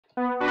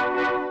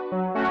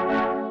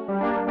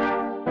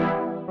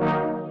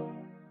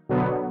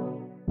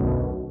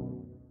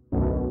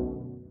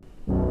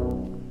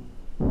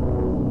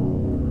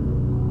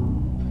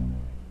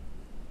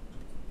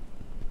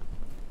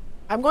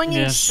I'm going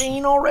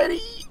insane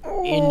already.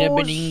 Oh, in the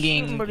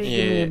beginning. Somebody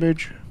give me a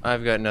bitch.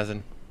 I've got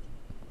nothing.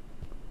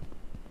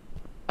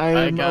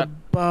 I'm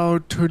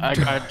about to die. I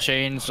got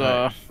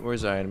chainsaw. Right,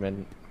 where's Iron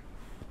Man?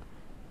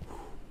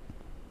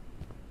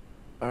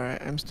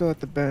 Alright, I'm still at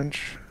the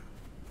bench.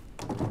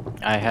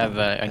 I have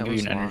I give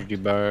you an energy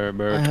bar,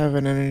 bird. I have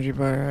an energy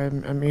bar.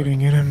 I'm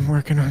eating it. I'm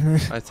working on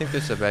this. I think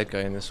there's a bad guy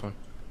in this one.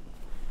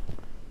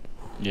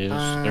 Yes,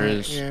 there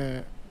is.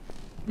 Yeah.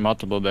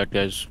 Multiple bad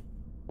guys.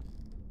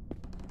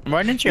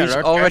 Why didn't you He's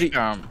alert already.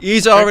 us?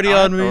 He's already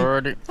on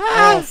me.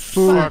 Oh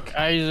fuck,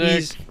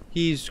 Isaac.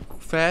 He's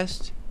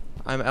fast.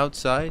 I'm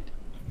outside.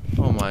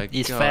 Oh my god.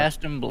 He's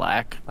fast and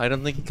black. I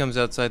don't think he comes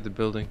outside the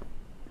building.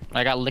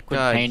 I got liquid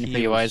pain for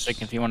you,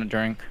 Isaac, if you want a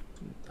drink.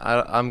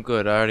 I'm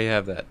good. I already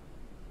have that.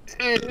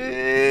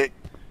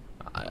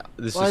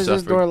 Why is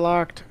this door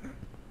locked?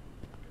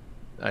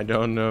 I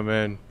don't know,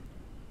 man.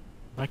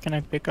 What can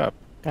I pick up?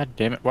 God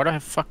damn it. Why do I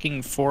have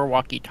fucking 4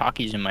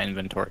 walkie-talkies in my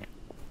inventory?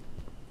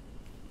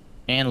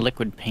 And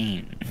liquid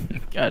pain.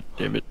 God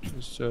damn it.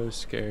 It's so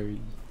scary.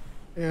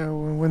 Yeah,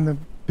 when the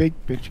big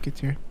bitch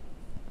gets here.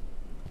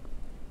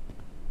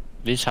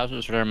 These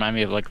houses remind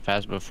me of like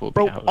phasmophobia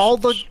Bro, houses. all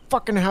the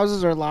fucking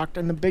houses are locked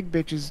and the big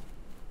bitch is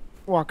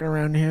walking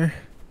around here.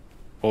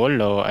 Oh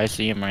no, I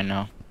see him right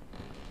now.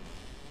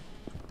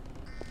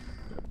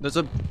 There's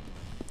a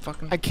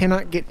fucking. I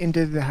cannot get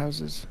into the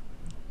houses.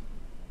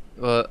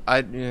 Well,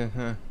 I mean,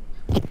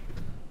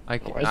 Why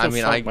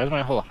is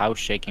my whole house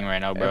shaking right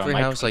now, bro? every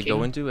house I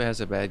go into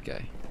has a bad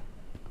guy.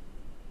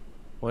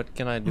 What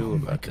can I do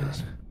about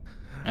this?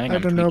 I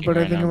don't know, but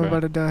I think I'm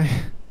about to die.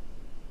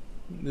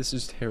 This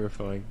is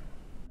terrifying.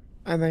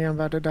 I think I'm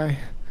about to die.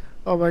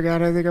 Oh my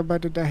god, I think I'm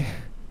about to die.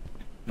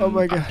 Oh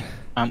my god.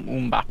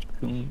 I'm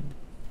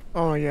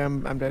Oh yeah,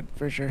 I'm dead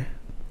for sure.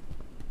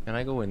 Can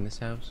I go in this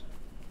house?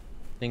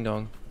 Ding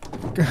dong.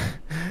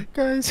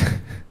 Guys.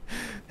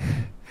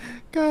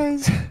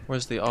 Guys.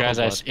 Where's the Guys,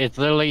 Autobot? it's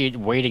literally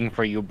waiting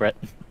for you, Brett.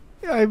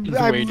 I'm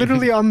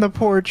literally on the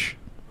porch.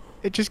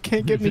 It just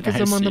can't get me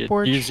because I'm on the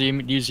porch. Do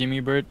you see me,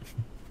 Brett?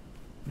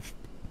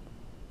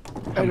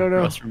 I don't know.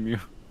 Across from you.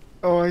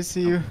 Oh, I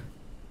see you.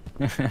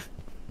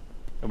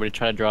 Nobody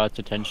try to draw its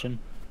attention.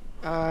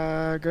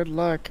 Good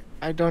luck.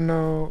 I don't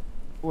know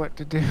what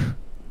to do.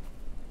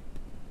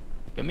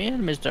 Come here,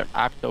 Mr.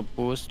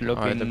 Octopus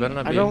looking. Alright, there better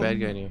not be a bad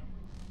guy in here.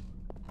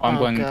 I'm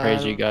going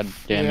crazy, god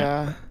damn it.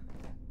 Yeah.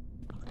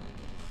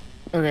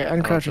 Okay,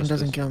 uncrouching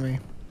doesn't kill me.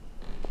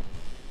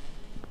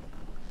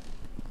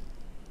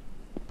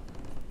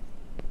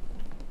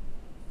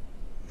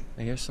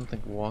 I hear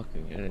something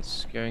walking and it's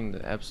scaring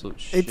the absolute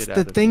shit out of me.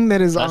 It's the thing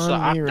that is That's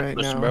on me the right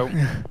octopus, now. Bro.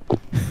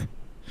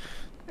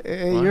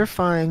 You're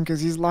fine,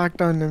 because he's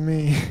locked onto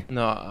me.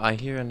 No, I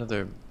hear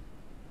another.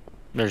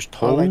 There's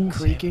Oh, toads. like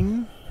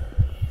creaking?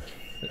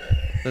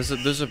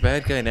 There's a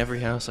bad guy in every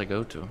house I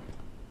go to.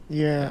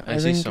 Yeah, I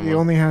see think someone. the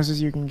only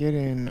houses you can get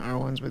in are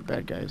ones with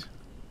bad guys.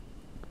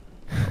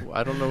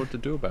 I don't know what to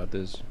do about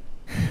this.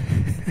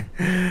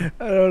 I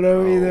don't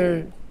know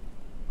either.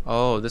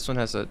 Oh, this one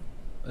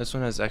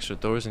has extra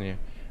doors in here.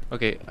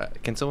 Okay,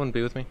 can someone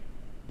be with me?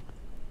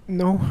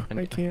 No,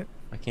 I can't.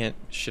 I can't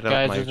shit out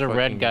Guys, my there's a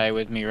red guy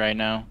with me right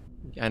now.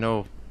 I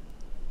know.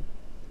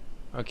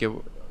 Okay,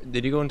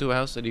 did you go into a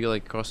house? Did you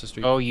like cross the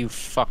street? Oh, you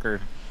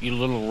fucker. You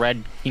little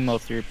red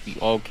chemotherapy.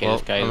 Okay, Well,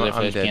 this guy I'm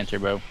has dead. cancer,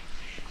 bro.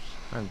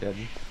 I'm dead.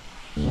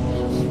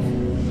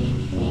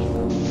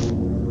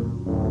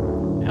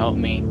 Help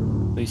me.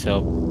 Please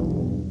help.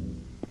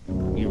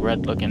 You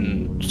red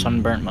looking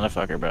sunburnt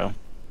motherfucker, bro.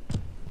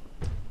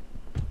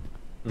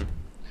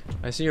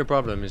 I see your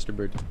problem, Mr.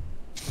 Bird.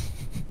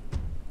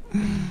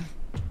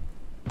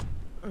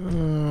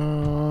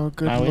 Oh,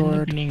 good Now in the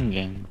lord.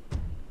 game.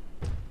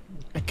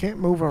 I can't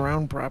move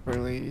around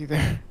properly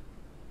either.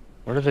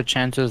 What are the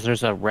chances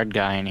there's a red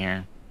guy in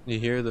here? You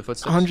hear the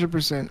footsteps?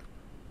 100%.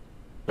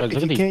 Bro,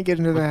 If you can't get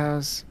into the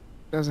house,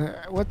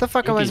 doesn't. What the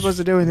fuck am I supposed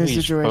to do in this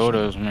situation?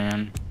 Photos,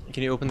 man.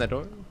 Can you open that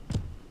door?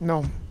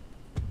 No.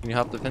 Can you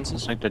hop the fences?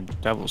 It's like the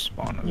devil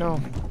spawn. No.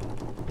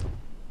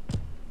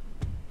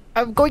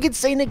 I'm going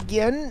insane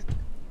again.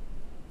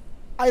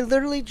 I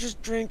literally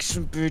just drank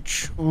some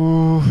bitch.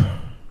 Ooh.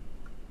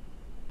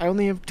 I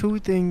only have 2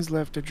 things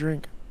left to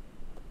drink.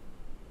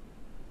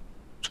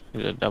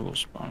 The devil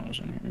spawn was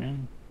in here,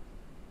 man.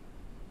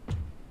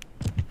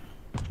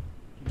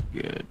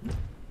 Good.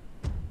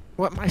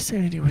 What? My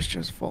sanity was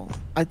just full.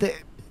 I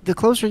think the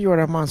closer you are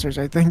to monsters,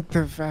 I think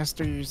the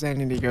faster your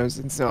sanity goes,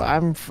 and so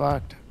I'm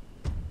fucked.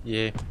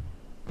 Yeah.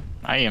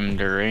 I am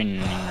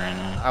deranged right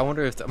now. I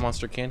wonder if that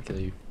monster can kill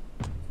you.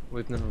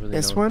 We've never really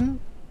This known. one?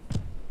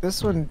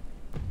 This one...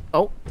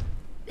 Oh.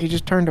 He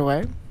just turned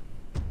away.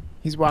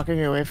 He's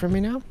walking away from me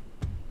now?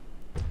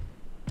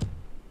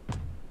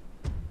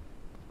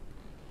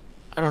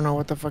 I don't know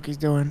what the fuck he's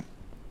doing.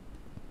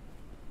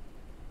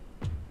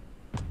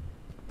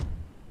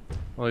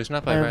 Well, he's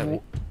not by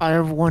Riley. I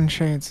have one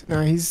chance.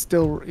 No, he's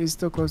still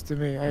close to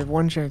me. I have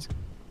one chance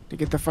to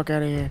get the fuck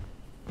out of here.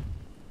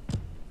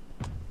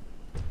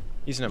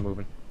 He's not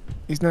moving.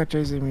 He's not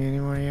chasing me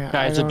anymore. Yeah.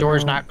 Guys, the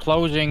door's not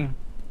closing.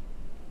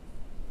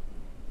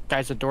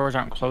 Guys, the doors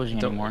aren't closing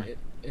anymore.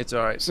 It's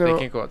alright. So- They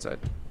can't go outside.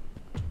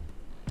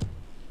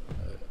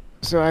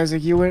 So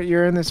Isaac,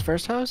 you're in this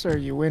first house, or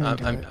you went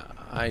into it?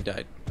 I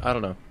died. I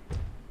don't know.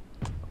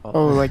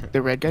 Oh, like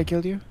the red guy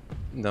killed you?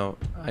 No,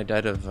 I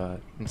died of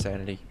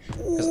insanity.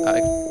 Because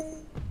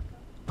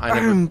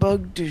I'm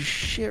bugged as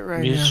shit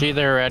right You now. see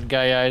the red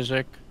guy,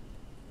 Isaac?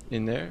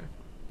 in there.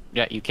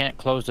 Yeah, you can't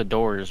close the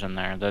doors in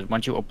there.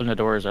 Once you open the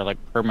doors, they're like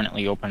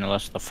permanently open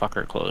unless the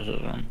fucker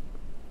closes them.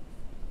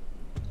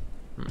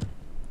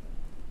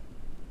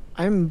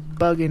 I'm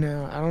bugging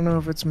out. I don't know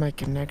if it's my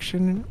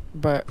connection,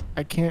 but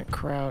I can't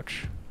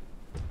crouch.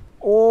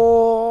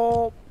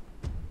 Oh!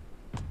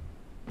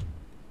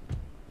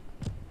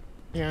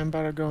 Yeah, I'm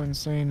about to go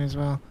insane as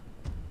well.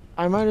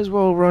 I might as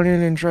well run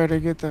in and try to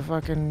get the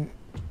fucking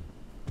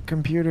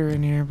computer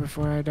in here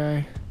before I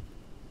die.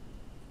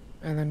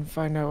 And then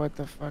find out what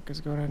the fuck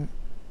is going on.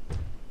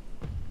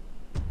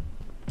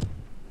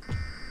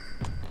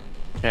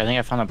 Okay, I think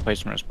I found the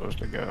place where we're supposed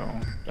to go.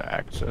 The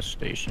access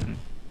station.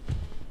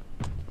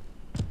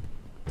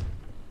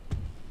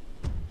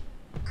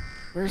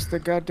 Where's the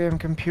goddamn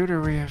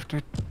computer we have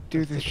to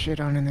do this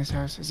shit on in this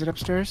house? Is it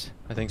upstairs?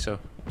 I think so.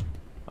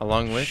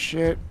 Along with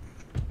Shit.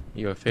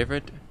 your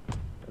favorite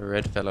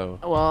red fellow.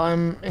 Well,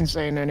 I'm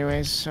insane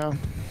anyways, so.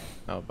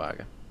 Oh,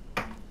 baga.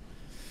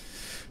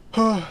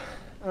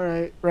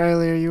 Alright,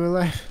 Riley, are you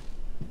alive?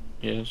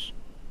 Yes.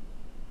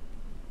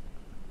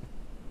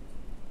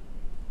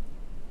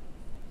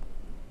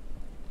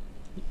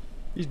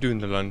 He's doing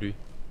the laundry.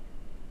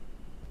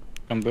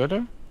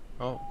 Computer?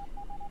 Oh.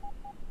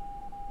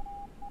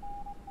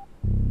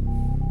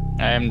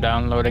 I am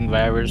downloading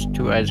virus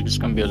to Isaac's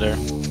computer.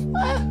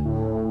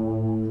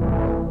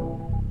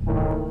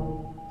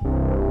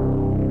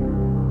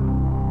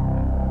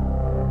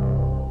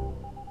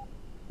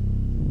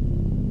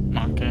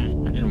 Okay,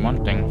 I did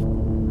one thing.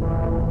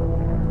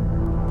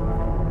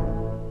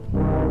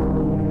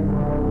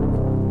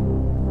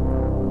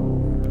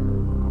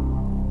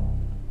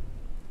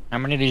 How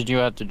many of these do you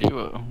have to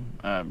do,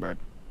 Brett?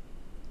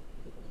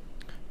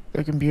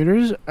 The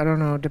computers? I don't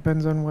know.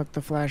 Depends on what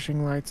the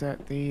flashing lights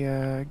at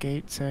the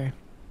gate say.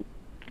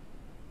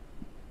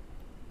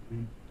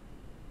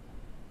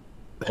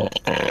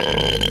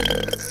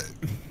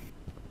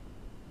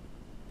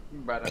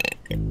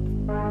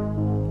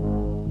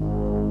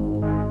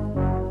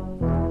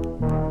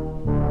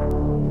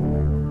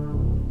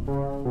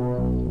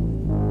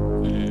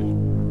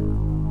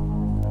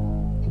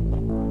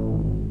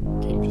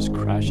 Game just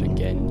crash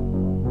again.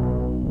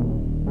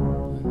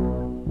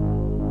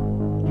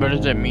 What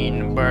does it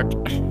mean, Bert?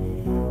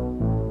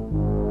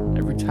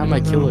 Every time I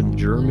kill a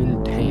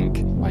German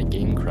tank, my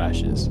game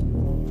crashes.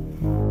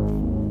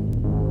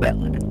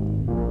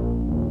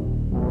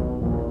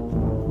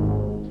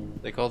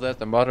 They call that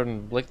the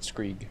modern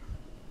blitzkrieg.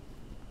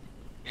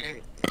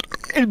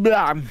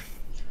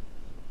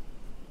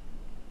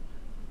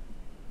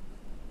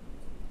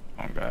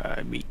 Oh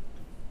god, me.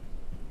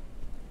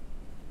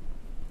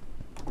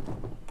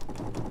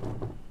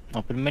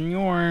 Open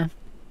manure.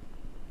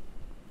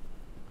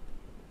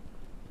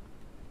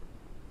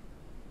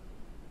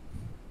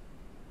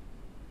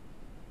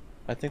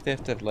 I think they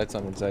have to have lights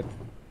on inside.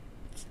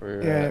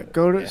 For, Yeah,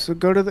 so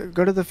go to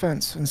the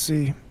fence and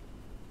see.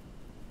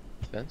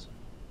 Fence?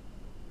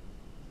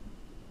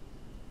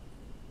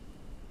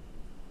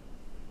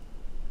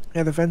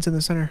 Yeah, the fence in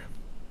the center.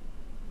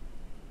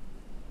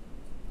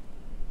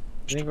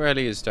 I think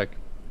Riley is stuck.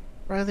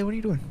 Riley, what are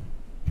you doing?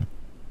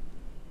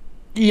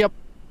 Yep.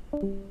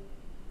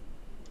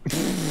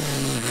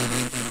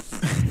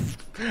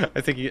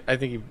 I think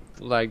he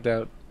lagged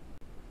out.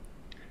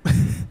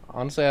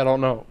 Honestly, I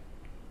don't know.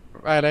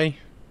 Riley.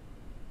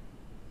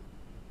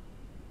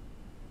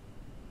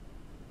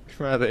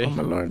 Riley. Oh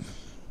my lord.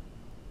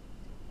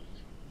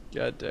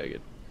 God dang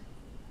it.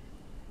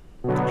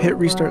 Hit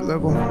restart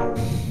level.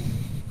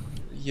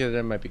 Yeah,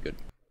 that might be good.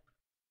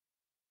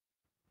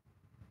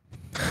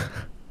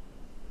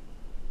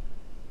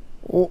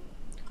 Oh,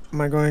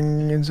 am I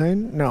going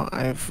insane? No,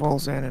 I have full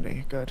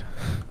sanity. Good.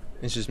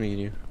 It's just me and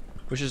you.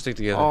 We should stick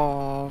together.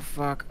 Oh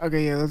fuck.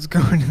 Okay, yeah, let's go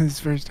into this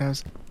first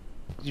house.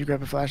 Did you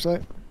grab a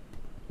flashlight?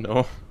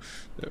 No.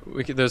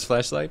 There's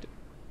flashlight?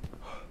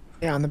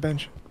 Yeah, on the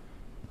bench.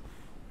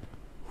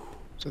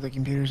 So the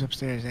computer's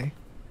upstairs, eh?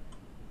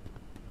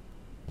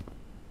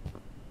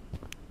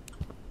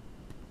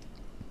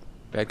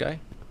 Bad guy?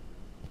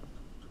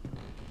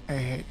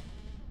 Hey.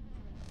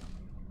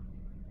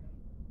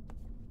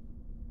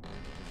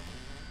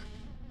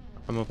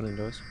 I'm opening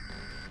doors.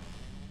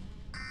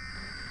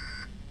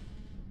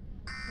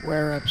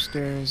 Where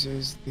upstairs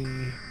is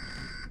the...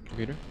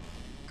 Computer?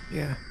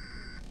 Yeah.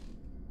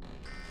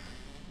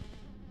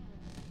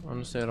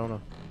 Honestly, I don't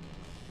know.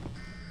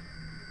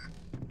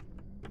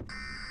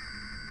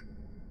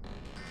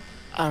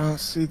 I don't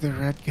see the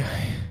red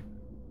guy.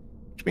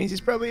 Which means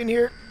he's probably in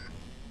here.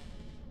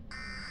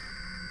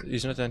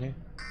 He's not down here.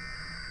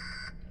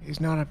 He's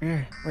not up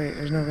here. Wait,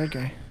 there's no red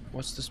guy.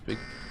 What's this big?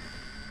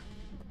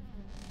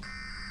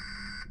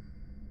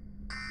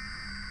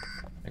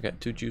 I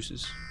got 2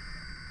 juices.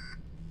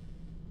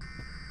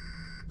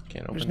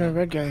 Can't open There's no that.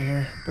 red guy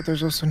here, but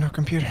there's also no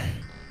computer.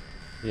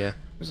 Yeah.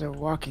 There's a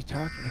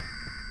walkie-talkie.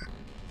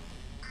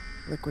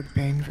 Liquid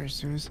pain for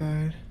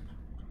suicide.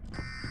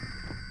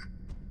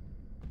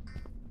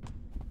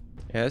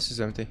 Yeah, this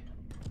is empty.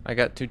 I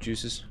got 2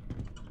 juices.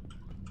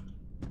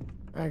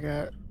 I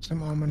got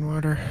some almond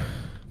water.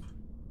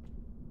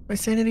 My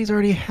sanity's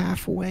already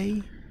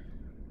halfway.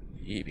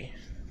 Yeeby.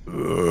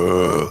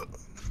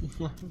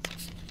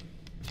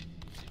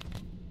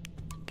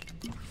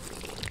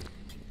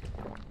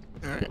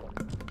 Alright.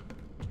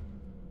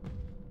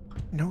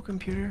 No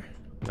computer?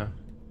 No.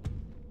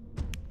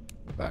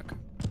 Fuck.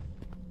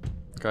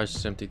 Garage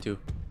is empty too.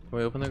 Can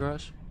we open the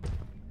garage?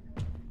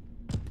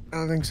 I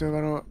don't think so, but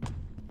I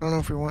don't know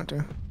if we want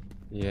to.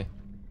 Yeah.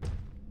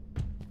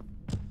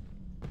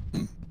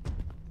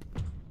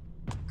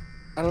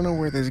 I don't know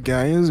where this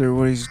guy is or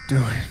what he's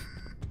doing.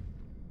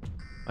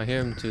 I hear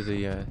him to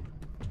the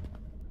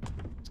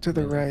It's to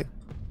the right.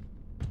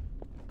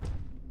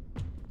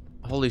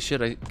 Holy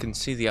shit, I can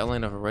see the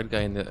outline of a red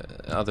guy in the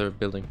other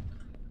building.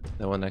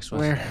 The one next to us.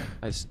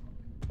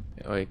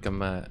 Where? Wait, I'm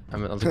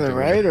looking To the through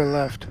right window. or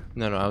left?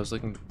 No, I was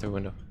looking through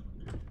window.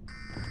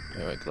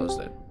 Anyway, close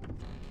that.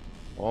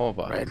 Oh,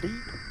 boy. Ready?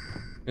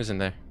 Who's in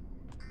there?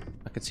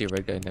 I could see a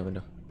red guy in that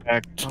window.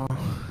 Act. Oh.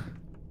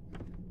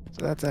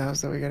 So that's the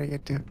house that we gotta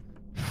get to.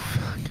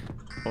 Fuck.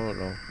 Oh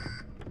no.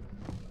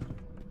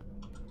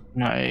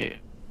 No,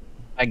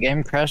 I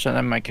game crashed and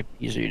then my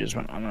computer just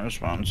went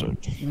unresponsive.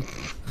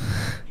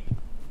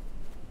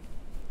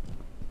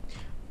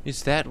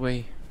 It's that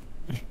way.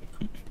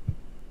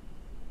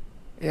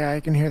 Yeah, I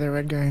can hear the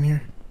red guy in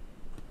here.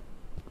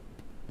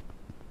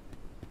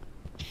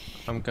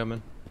 I'm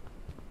coming.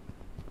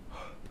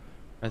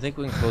 I think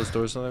we can close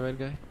doors on the red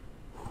guy.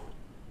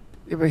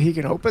 Yeah, but he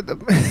can open them.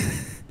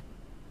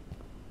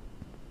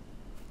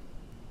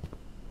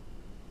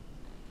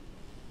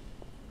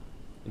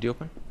 Did you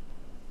open?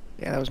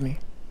 Yeah, that was me.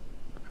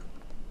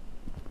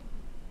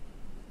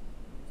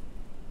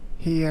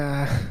 He,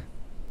 does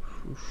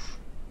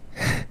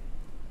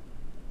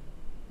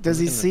he Look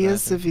in the see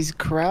us bathroom. if he's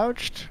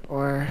crouched,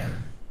 or...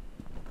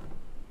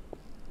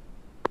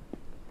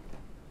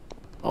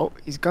 Oh,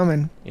 he's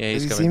coming. Yeah,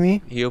 Does he's he coming. see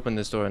me? He opened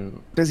this door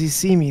and Does he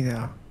see me,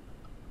 though?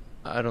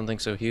 I don't think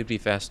so. He would be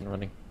fast and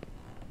running.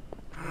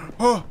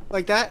 Oh,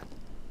 like that?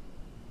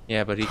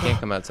 Yeah, but he can't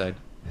come outside.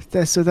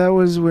 So that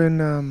was when,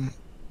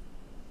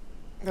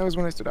 that was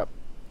when I stood up.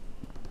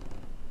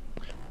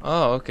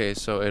 Oh, okay.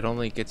 So it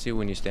only gets you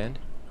when you stand?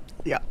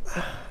 Yeah.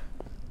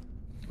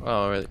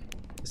 Oh, really?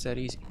 It's that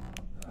easy.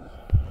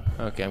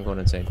 Okay, I'm going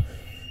insane.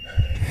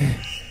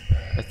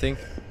 I think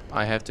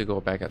I have to go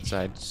back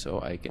outside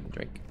so I can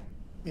drink.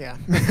 Yeah.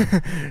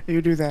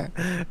 You do that.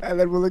 And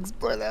then we'll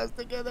explore the house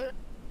together.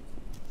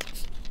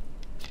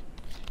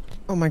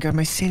 Oh my god,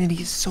 my sanity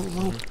is so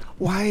low.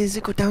 Why does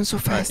it go down so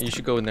Alright, fast? you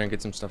should go in there and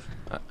get some stuff.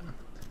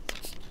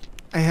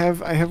 I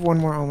have one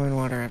more almond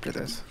water after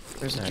this.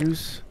 There's a Alright.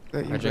 juice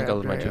that you I drank all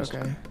of my grabbed, juice.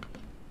 right?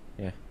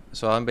 Okay.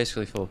 So I'm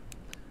basically full.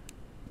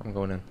 I'm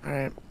going in.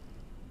 Alright.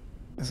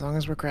 As long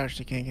as we're crouched,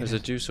 you can't get There's a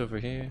in. juice over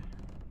here.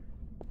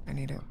 I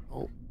need it.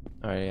 Oh,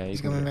 Alright, yeah, you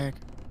he's can coming do it.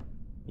 back.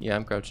 Yeah,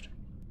 I'm crouched.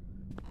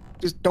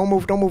 Just don't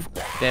move, don't move.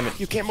 Damn it.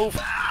 You can't move.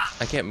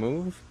 I can't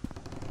move?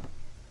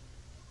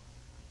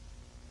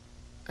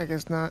 I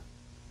guess not.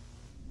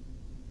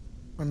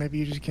 Or maybe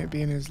you just can't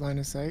be in his line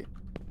of sight.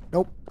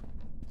 Nope.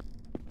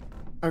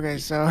 Okay,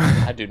 so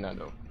I do not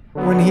know.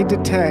 when he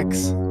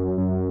detects,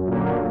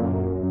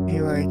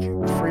 he like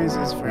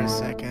freezes for a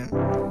second.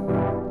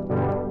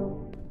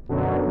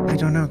 I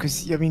don't know,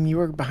 cause I mean you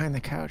were behind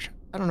the couch.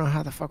 I don't know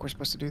how the fuck we're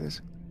supposed to do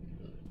this.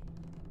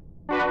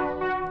 Like,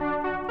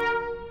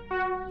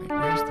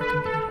 where's the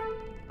computer?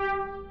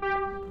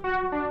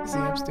 Is he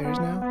upstairs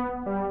now?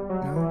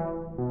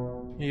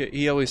 No.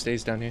 He always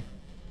stays down here.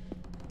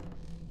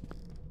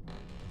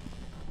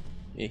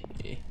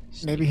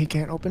 Maybe he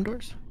can't open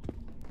doors?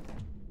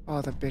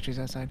 Oh, the bitch is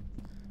outside.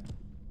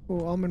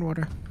 Oh, almond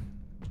water.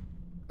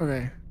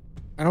 Okay.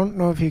 I don't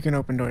know if he can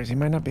open doors. He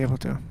might not be able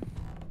to.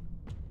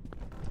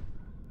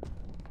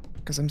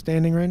 Because I'm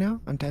standing right now.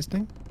 I'm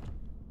testing.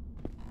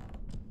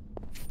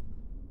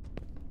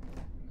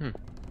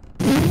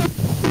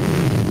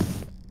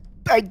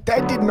 I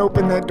didn't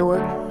open that door.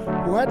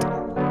 What?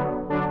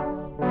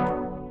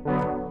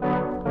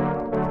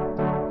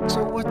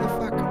 So what the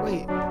fuck?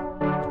 Wait.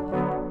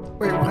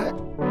 Wait, what?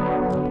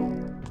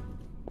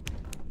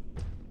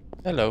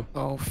 Hello.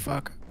 Oh,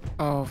 fuck.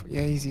 Oh,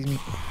 yeah, he sees me.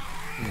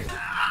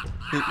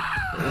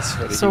 That's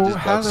funny. So he just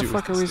how bobs the you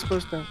fuck with are we this.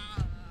 supposed to...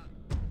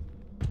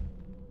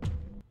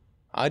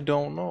 I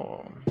don't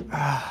know.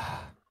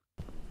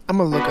 I'm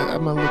gonna look it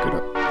up.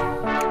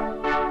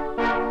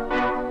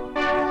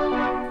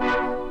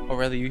 Oh,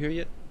 Riley, you here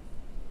yet?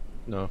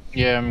 No.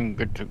 Yeah, I'm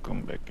good to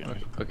come back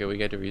in. Okay, we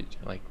got to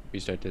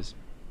restart this.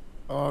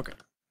 Okay.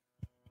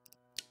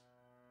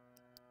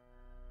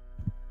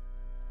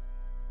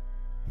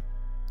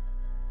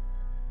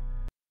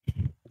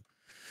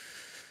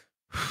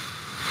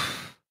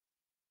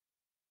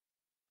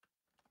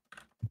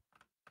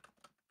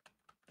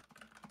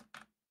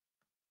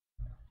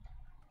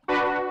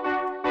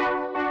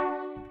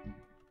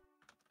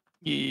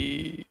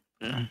 Yeah.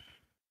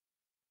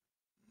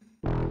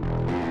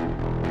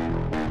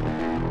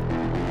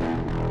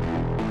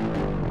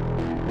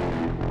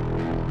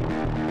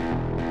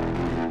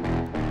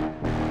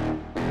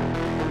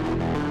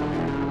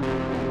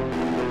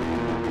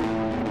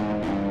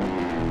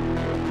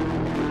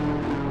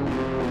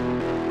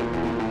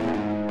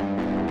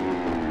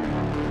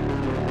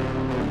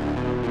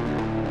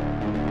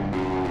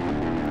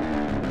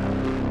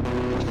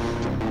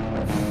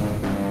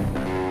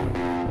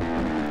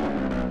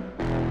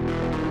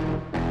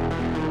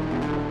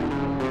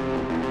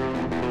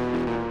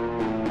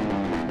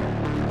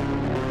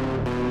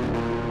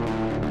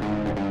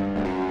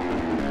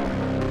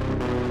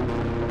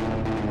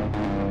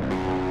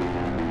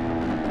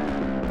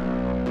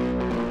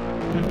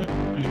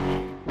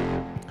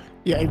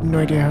 Yeah, I have no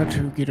idea how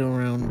to get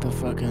around the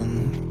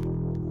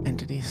fucking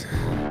entities.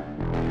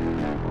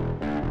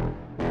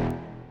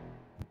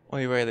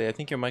 Wait, Riley, I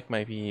think your mic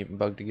might be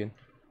bugged again.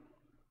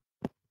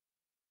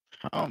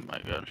 Oh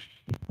my god.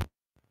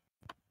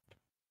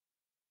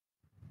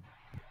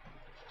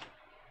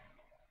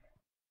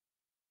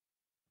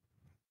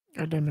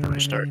 God damn it,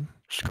 Restart. Riley.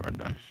 Score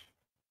done.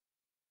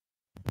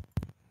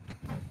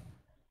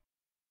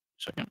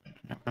 Second.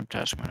 I'm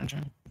task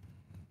manager.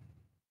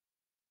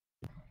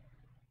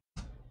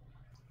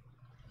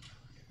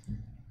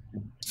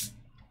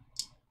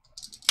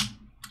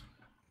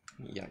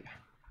 Yeah.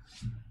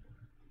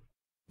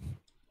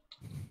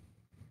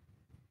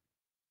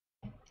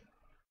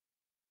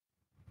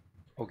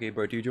 Okay,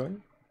 Bert, you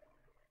join?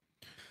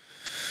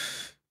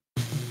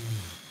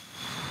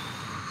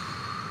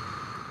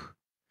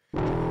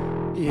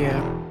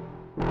 Yeah.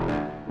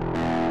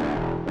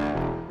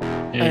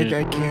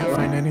 I can't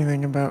find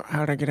anything about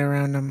how to get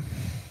around them.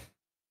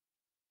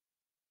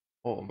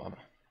 Oh, mama.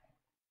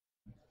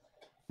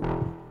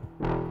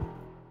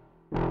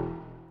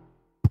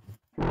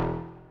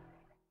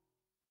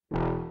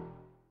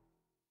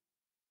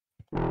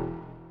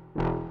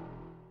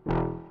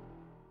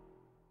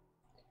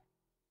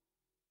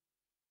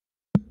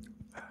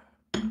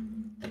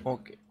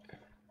 Okay.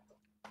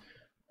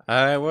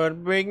 I was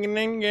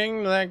beginning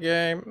the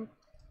game.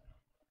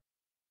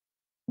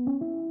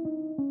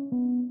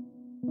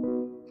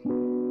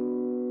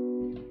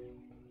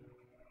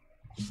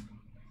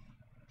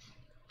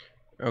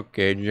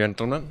 Okay,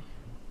 gentlemen.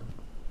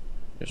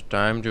 It's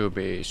time to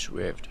be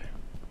swift.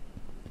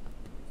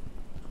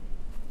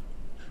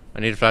 I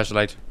need a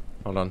flashlight.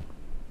 Hold on.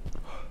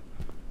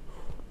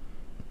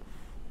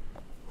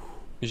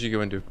 You should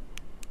go into.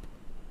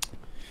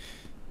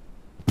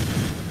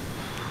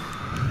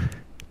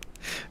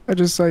 I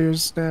just saw your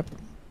snap.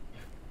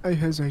 I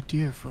has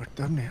idea for a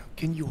thumbnail.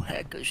 Can you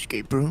hack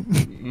escape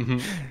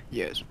room?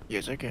 Yes,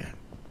 I can.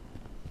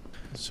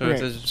 So Okay, if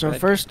there's so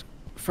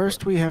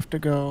first we have to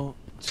go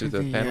to to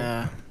the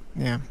panel?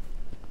 yeah.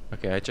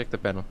 Okay, I checked the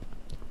panel.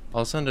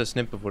 I'll send a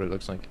snip of what it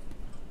looks like.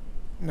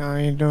 No,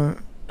 you don't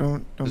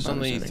There's bother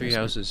only sending 3 us.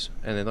 houses,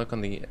 and they look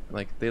on the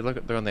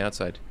they're on the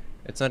outside.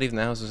 It's not even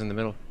the houses in the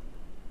middle.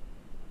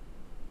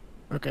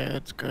 Okay,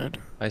 that's good.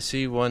 I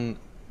see one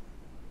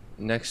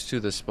next to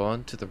the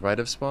spawn, to the right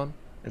of spawn.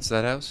 It's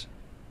that house.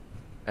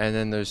 And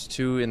then there's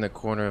 2 in the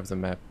corner of the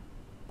map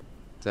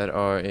that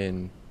are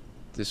in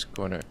this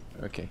corner.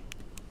 Okay.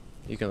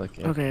 You can look,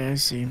 yeah. Okay, I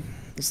see.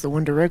 It's the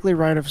one directly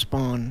right of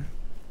spawn.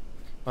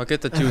 I'll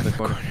get the 2 in the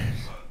corner.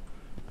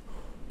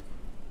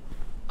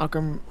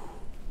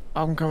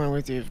 I'm coming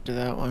with you to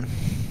that one.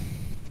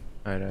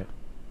 Alright.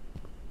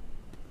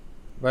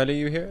 Riley,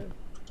 you here?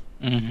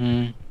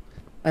 Mm-hmm.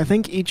 I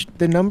think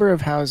the number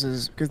of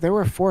houses, because there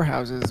were 4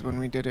 houses when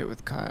we did it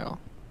with Kyle.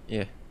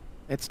 Yeah.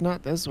 It's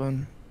not this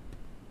one.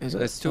 Is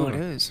it? It's 2 Oh, of it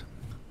them. is.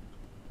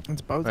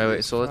 It's both. Wait, of wait,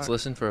 these. so let's Fuck.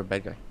 listen for a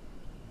bad guy.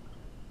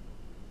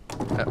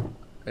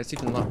 It's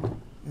even locked.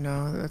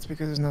 No, that's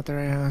because it's not the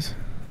right house.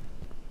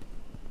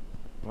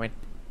 Wait.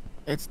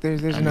 There's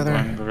I'm another.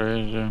 going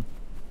crazy.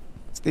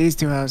 It's these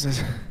 2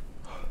 houses.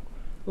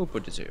 Who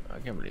put this here? I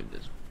can't believe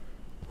this.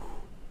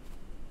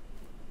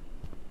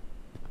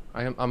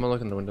 I'm gonna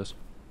look in the windows.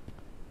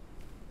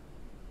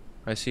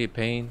 I see a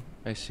pane.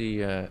 I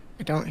see I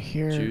don't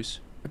hear juice.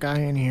 a guy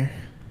in here.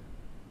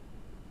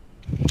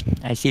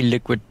 I see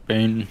liquid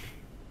pain. I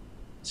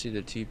see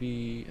the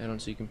TV. I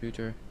don't see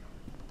computer.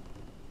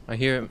 I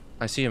hear him.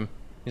 I see him.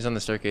 He's on the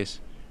staircase.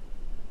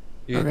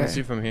 You can Okay.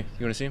 see from here.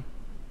 You wanna see him?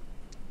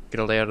 Get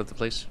a layout of the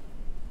place.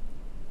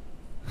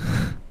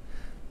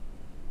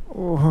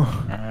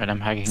 Oh. Alright,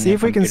 I'm hacking See the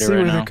if we can computer see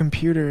right where now. the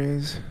computer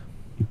is.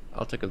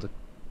 I'll take a look.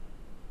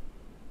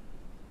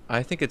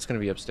 I think it's gonna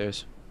be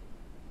upstairs.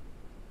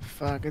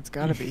 Fuck, it's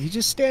gotta be. He's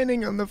just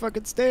standing on the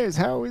fucking stairs.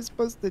 How are we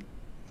supposed to?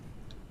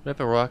 I have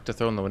a rock to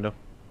throw in the window.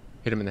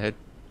 Hit him in the head.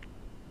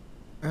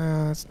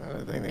 That's not a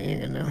thing that you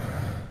can do.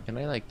 Can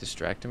I like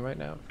distract him right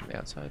now from the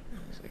outside?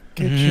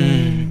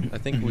 Kitchen. I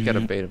think we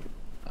gotta bait him.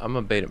 I'm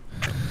gonna bait him.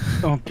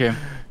 Okay.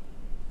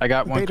 I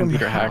got one Bait 'em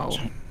computer how? hacked.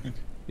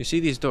 You see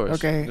these doors?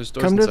 Okay, There's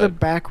doors come to the inside.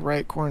 back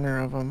right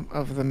corner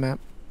of the map.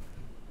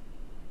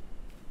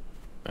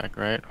 Back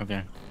right?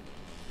 Okay.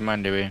 Come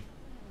on, Dewey.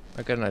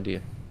 I got an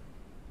idea.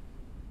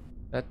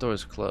 That door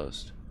is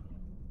closed.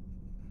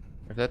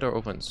 If that door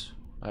opens,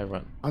 I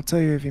run. I'll tell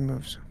you if he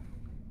moves.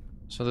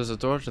 So there's a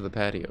door to the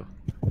patio.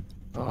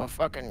 Oh,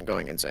 fucking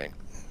going insane.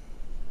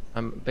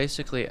 I'm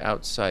basically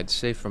outside,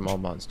 safe from all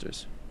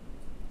monsters.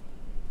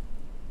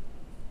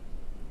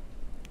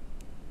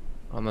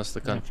 Unless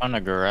the I gun. found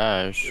a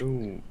garage.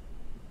 Ooh.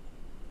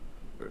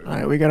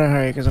 Alright, we gotta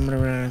hurry because I'm gonna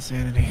run out of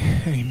sanity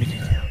any minute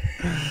now.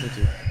 Me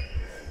too.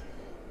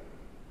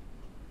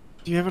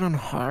 Do you have it on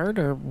hard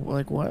or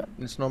like what?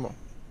 It's normal.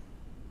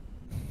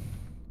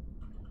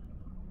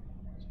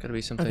 It's gotta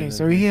be something. Okay, that-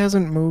 so he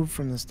hasn't moved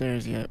from the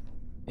stairs yet.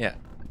 Yeah.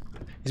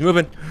 He's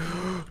moving.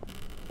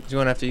 He's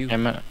going after you.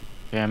 I'm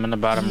in the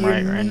bottom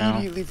right now.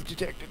 Immediately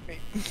detected me.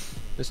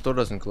 This door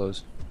doesn't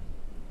close.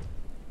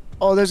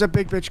 Oh, there's a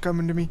big bitch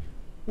coming to me.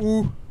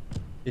 Ooh.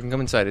 You can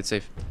come inside. It's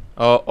safe.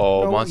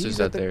 Oh, No, monsters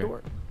he's out at the there.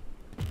 door.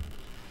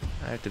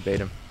 I have to bait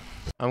him.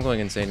 I'm going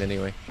insane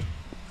anyway.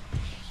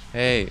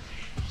 Hey,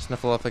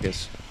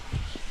 Snuffleupagus.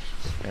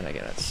 Man, I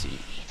cannot see.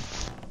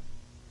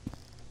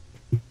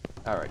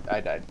 Alright, I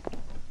died.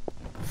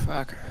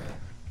 Fuck.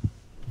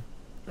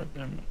 God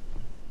damn it.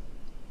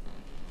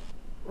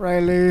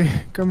 Riley,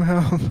 come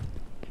help.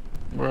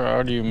 Where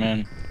are you,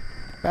 man?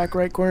 Back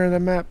right corner of the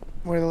map,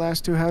 where the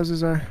last two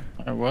houses are.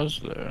 I was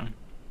there.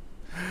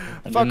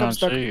 I Fuck, I'm did not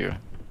stuck. see you.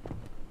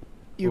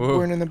 You Whoa.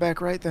 weren't in the back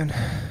right then.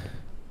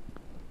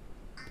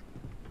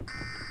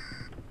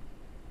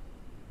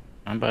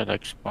 I'm by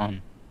like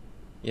spawn.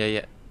 Yeah,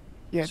 yeah.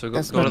 Yeah, So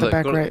that's go not to the the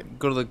back go, right.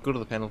 go to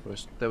the panel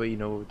first. That way you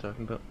know what we're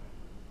talking about.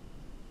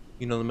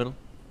 You know the middle.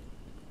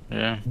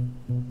 Yeah.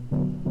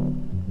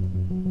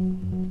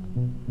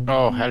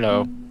 Oh,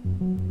 hello.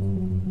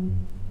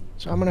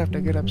 So I'm gonna have to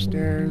get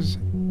upstairs.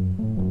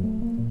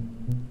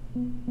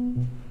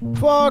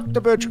 Fuck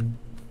the bitch.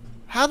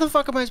 How the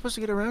fuck am I supposed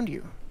to get around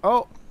you?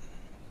 Oh.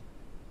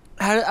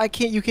 I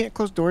can't. You can't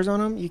close doors on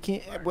them. You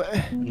can't.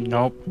 What?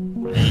 Nope.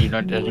 You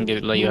don't doesn't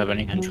let you have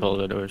any control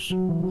of the doors.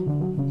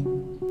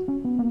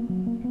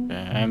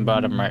 Okay, I'm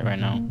bottom right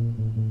now.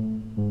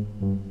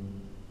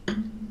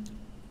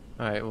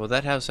 Alright, well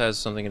that house has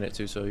something in it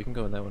too, so you can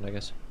go in that one, I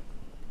guess.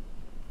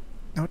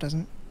 No, it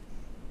doesn't.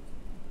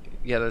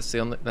 Yeah, that's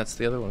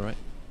the other one, right?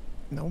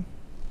 No.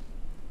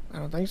 I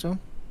don't think so.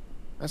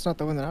 That's not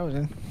the one that I was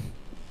in.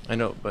 I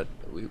know, but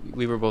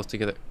we were both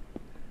together.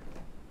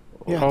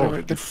 Yeah, Oh, they you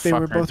were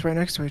fucker. both right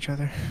next to each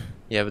other.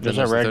 Yeah, but There's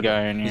then a the red third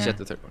guy one. in He's here. at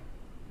the third one.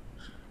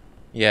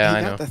 Yeah, he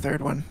I got know. the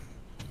third one.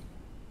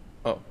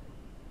 Oh,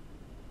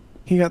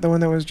 He got the one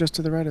that was just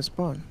to the right of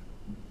spawn.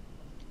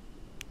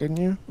 Didn't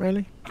you,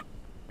 Riley?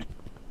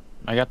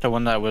 I got the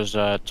one that was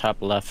top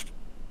left.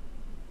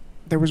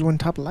 There was one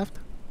top left?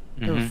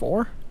 There were Mhm.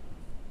 4?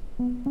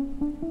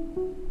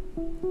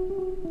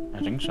 I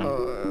think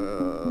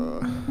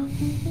so.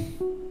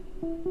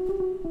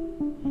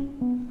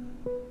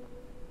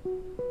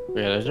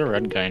 Yeah, there's a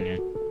red guy in here.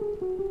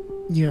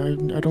 Yeah,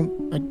 I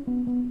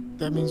don't...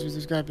 that means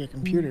there's gotta be a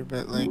computer,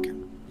 but like...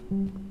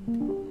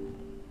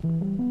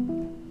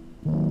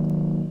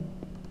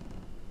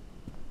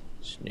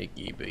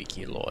 sneaky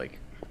beaky like.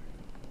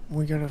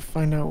 We gotta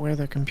find out where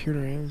the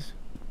computer is.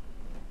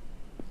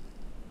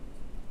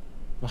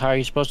 Well, how are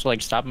you supposed to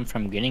like stop him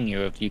from getting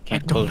you if you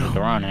can't don't close the know.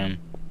 door on him?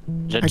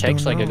 'Cause it I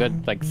takes don't like a know.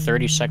 good like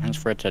 30 seconds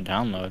for it to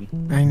download.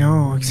 I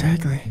know,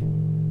 exactly.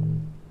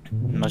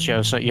 Unless you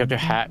have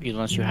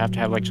unless you have to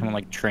have like someone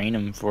like train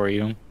him for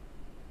you.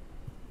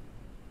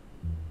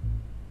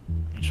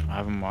 Just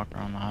have him walk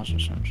around the house or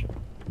some shit.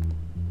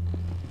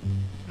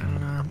 I don't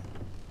know.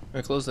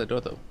 I close that door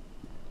though.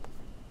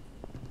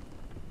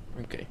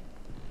 Okay.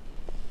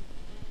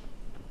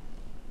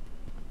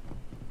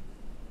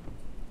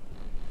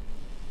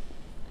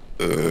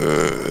 All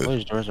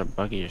these doors are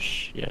buggy as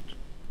shit.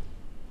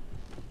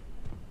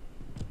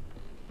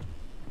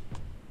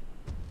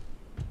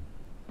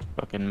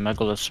 Fucking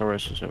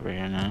Megalosaurus is over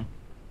here now.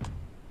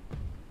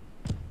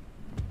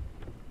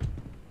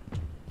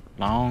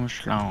 Long,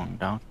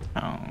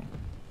 long.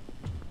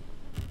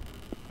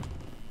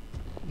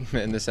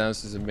 Man, this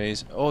house is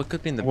amazing. Oh, it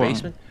could be in the What?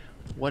 basement?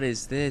 What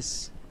is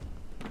this?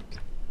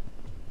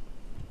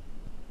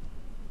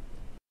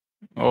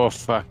 Oh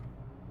fuck.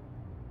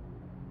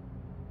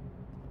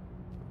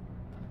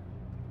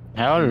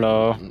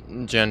 Hello.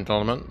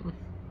 Gentlemen.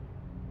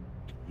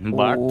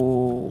 What?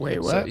 Oh,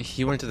 wait, So what?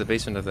 he went to the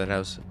basement of that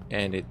house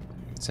and it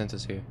sent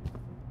us here.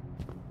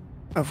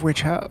 Of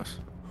which house?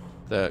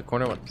 The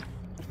corner one.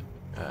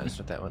 It's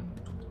not that one.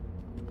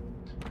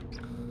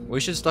 We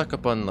should stock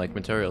up on like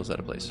materials at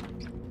a place.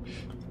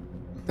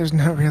 There's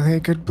not really a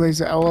good place.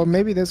 Oh, well,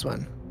 maybe this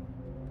one.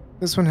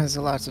 This one has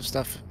lots of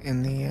stuff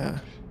in the,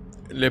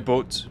 Le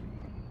boat.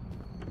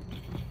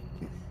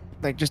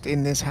 like just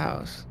in this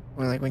house.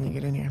 Or like when you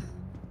get in here.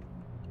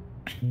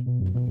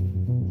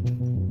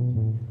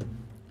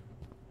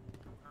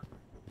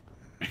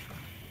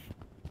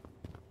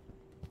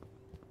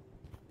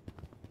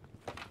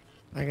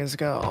 I guess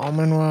got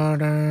almond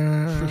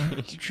water,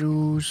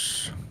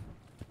 juice.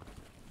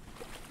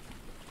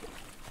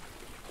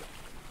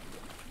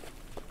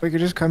 We could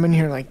just come in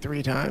here like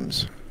 3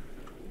 times.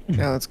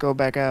 Now let's go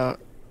back out,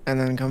 and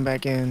then come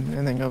back in,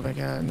 and then go back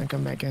out, and then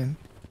come back in.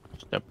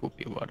 Step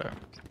poopy water.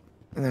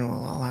 And then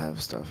we'll all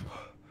have stuff.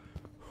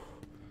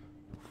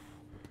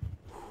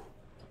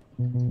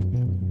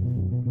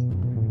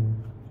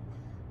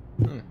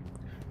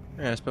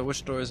 Yes, but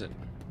which door is it?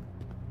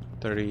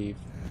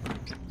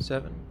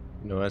 37?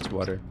 No, that's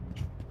water.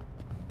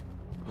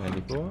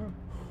 94?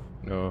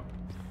 No.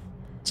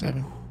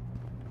 7.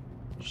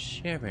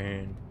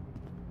 7.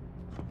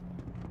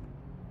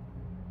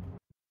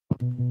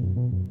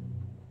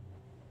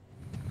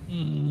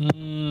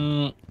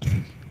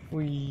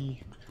 Wee.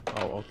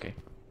 Oh, okay.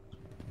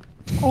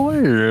 Oh,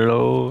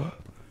 hello.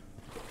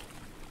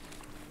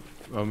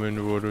 I'm in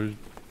the water.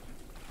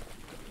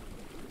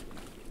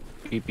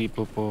 Pee pee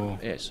poo poo.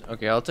 Yes.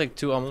 Okay, I'll take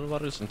 2 almond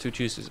waters and 2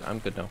 juices. I'm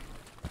good now.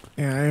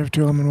 Yeah, I have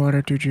 2 almond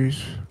water, 2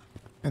 juice.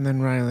 And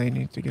then Riley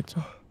needs to get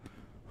some.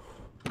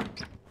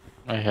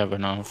 I have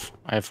enough.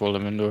 I have full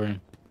inventory.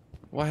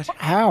 What?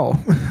 How?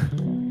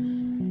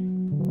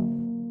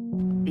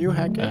 You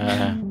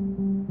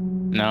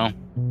hacking? No.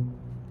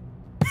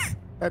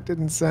 That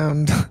didn't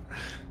sound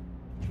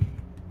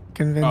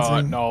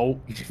convincing. No.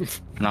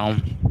 No.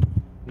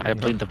 I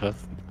plead the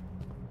fifth.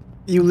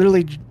 You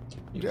literally.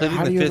 Pleading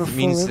How do the you have a fifth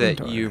full means that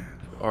inventory? you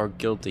are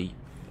guilty.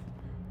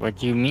 What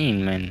do you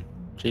mean, man?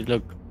 See,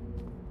 look.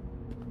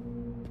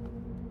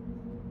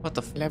 What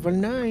the f? Level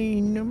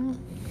 9.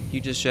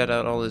 You just shat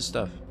out all his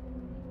stuff.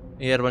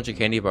 He had a bunch of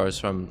candy bars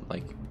from,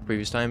 like,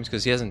 previous times,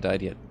 because he hasn't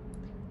died yet.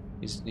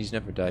 He's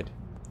never died.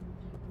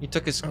 He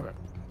took his... Okay.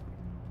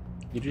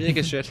 You did take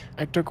his shit?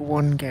 I took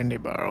 1 candy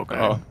bar, okay?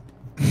 Oh.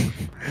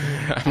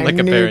 I I'm like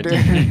a need-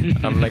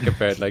 parent. I'm like a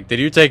parent. Like, did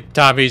you take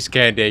Tommy's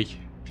candy?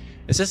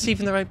 Is this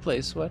even the right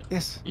place? What?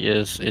 Yes.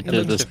 Yes, it It is looks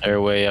the different.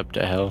 stairway up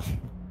to hell.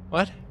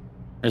 What?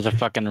 There's a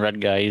fucking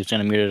red guy. He's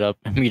gonna meet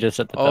us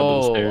at the top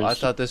of the Oh, stairs. I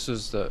thought this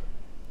was the...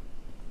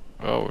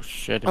 Oh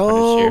shit!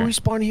 Oh, Here. we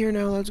spawn here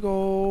now. Let's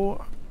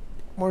go.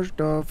 More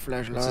stuff.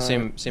 Flashlight. It's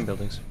the same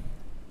buildings.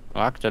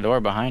 Lock the door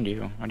behind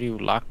you. How do you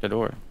lock the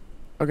door?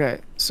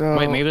 Okay, so.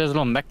 Wait, maybe there's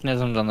little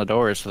mechanisms on the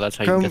doors, so that's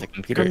how you come, get the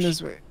computers. Come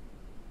this way.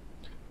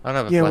 I don't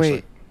have a Yeah, flashlight.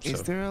 wait. Is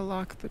so- there a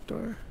lock the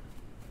door?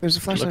 There's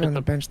a flashlight at on the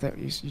the- bench that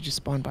you just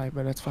spawned by,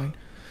 but that's fine.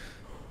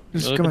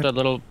 Just Look come at on. that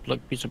little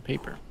piece of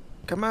paper.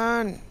 Come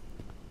on.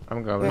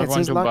 I'm going. Yeah, We're it going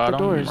says to lock the bottom,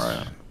 doors.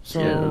 right. So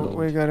Yeah,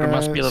 we there gotta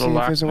must be a see little if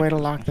lock there's a way to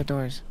mechanism. lock the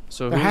doors.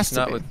 So There has who's to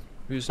not be. with?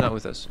 Who's not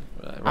with us?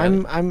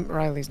 Riley? I'm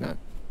Riley's not.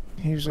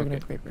 He's looking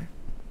at Okay. the paper.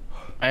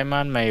 I'm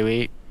on my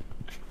way.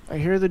 I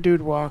hear the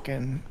dude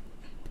walking.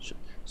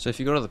 So if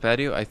you go to the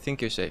patio, I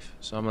think you're safe.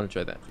 So I'm gonna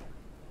try that.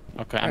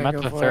 Okay, Alright, I'm at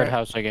go the for third it.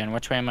 house again.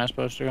 Which way am I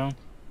supposed to go?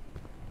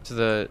 To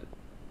the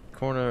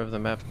corner of the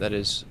map that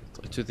is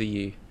to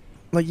the.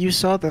 Like you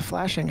saw the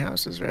flashing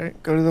houses, right?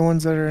 Go to the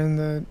ones that are in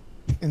the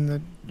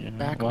Yeah.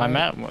 Back Well,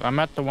 right. I'm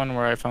at the one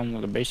where I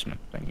found the basement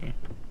thingy.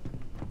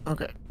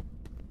 Okay.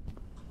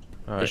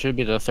 All It right. should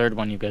be the third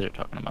one you guys are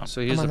talking about.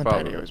 So I'm here's on the the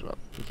problem. patio as well.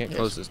 You can't Yes.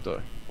 close this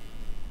door.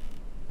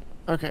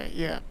 Okay,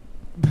 yeah.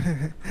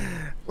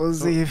 We'll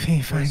see if he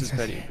Where's finds this us.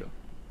 patio go?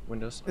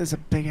 Windows. There's a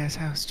big ass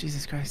house.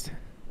 Jesus Christ.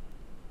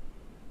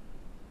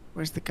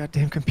 Where's the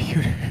goddamn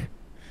computer?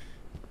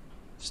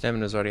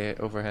 Stamina's already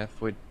over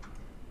halfway.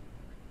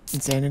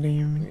 Insanity,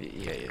 you mean?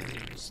 Yeah.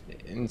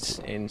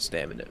 In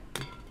stamina.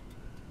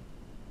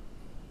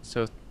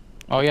 So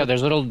Oh yeah,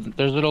 there's little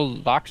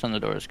locks on the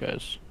doors,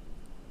 guys.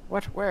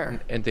 What?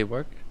 Where? and they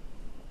work.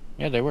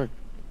 Yeah, they work.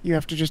 You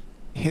have to just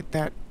hit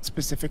that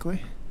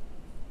specifically?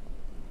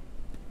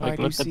 Like, I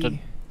do look at the-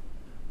 see.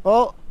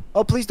 Oh!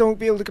 Oh, please don't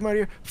be able to come out of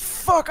here.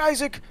 Fuck,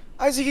 Isaac!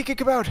 Isaac, he could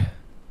come out.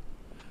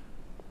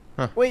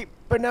 Huh. Wait,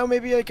 but now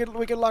maybe we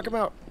could lock him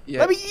out. Yeah.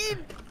 Let me in!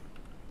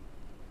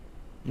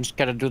 You just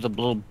gotta do the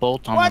little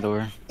bolt on What? the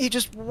door. He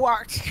just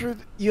walked through.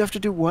 You have to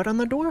do what on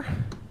the door?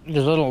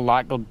 There's a little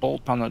lock, a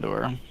bolt on the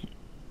door.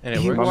 And it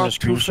He works. walked- walked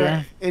too screws there?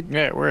 fast. It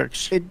Yeah, it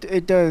works.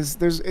 It does.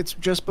 It's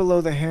just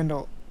below the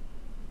handle.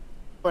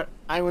 But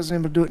I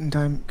wasn't able to do it in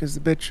time because the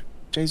bitch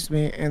chased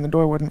me and the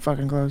door wouldn't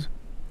fucking close.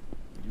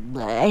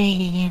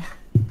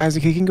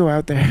 Isaac, he can go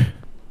out there.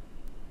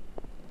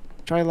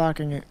 Try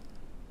locking it.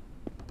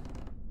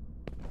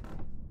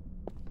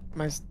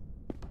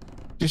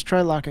 Just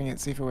try locking it.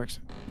 See if it works.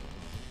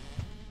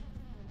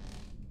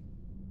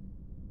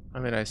 I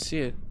mean, I see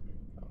it.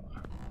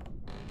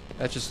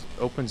 That just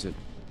opens it.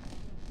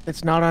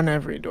 It's not on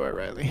every door,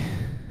 Riley.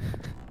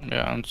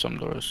 Yeah, on some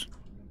doors.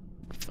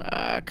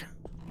 Fuck.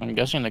 I'm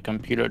guessing the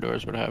computer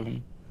doors would have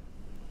them.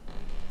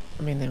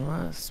 I mean, they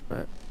must,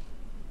 but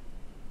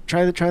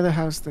try the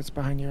house that's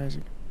behind you,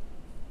 Isaac.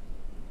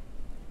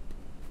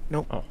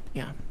 Nope. Oh.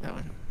 Yeah, that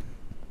one.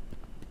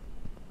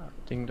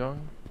 Ding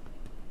dong.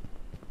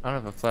 I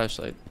don't have a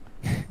flashlight.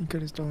 You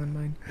could have stolen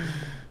mine.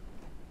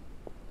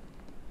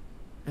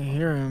 I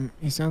hear him.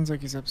 He sounds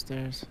like he's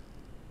upstairs.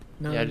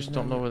 No, Yeah, I he's just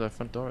don't know not. where the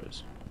front door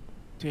is.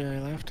 To your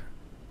left.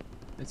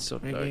 It's so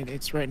Right, dark.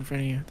 it's right in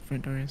front of you. The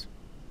front door is.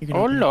 You can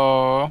open it.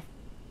 Hello.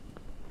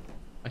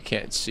 I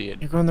can't see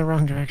it. You're going the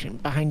wrong direction.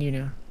 Behind you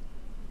now.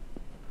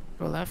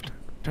 Go left.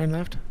 Turn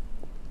left.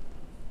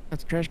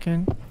 That's the trash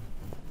can.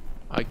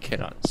 I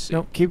cannot see.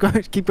 Nope. Keep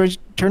going. Keep going.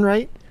 Turn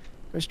right.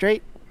 Go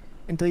straight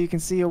until you can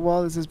see a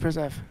wall that says press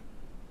F.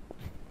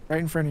 Right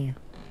in front of you.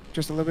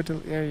 Just a little bit to.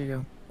 There you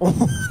go. Oh,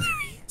 there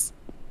he is.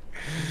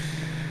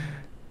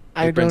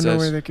 I don't know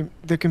where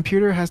the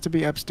computer has to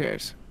be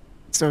upstairs.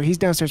 So he's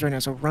downstairs right now.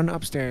 So run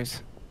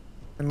upstairs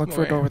and look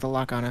for a door Where? with a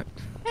lock on it.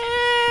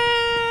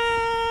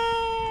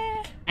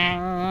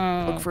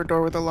 Look for a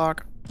door with a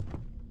lock.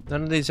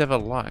 None of these have a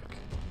lock.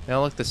 They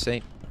all look the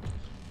same.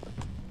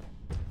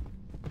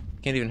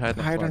 Can't even hide in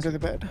the Hide closet. under the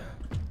bed.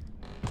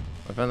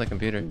 I found the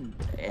computer.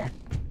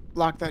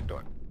 Lock that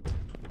door.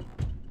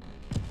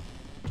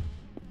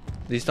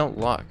 These don't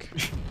lock.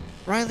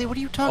 Riley, what are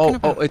you talking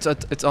about?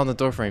 It's on the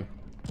door frame.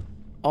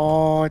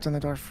 Oh, it's on the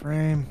door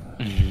frame.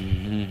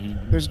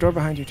 There's a door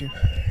behind you too.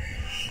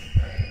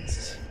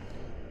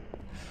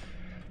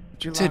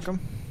 Did you lock Tid. them?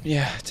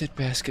 Yeah, tit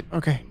basket.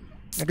 Okay.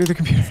 Now do the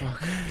computer.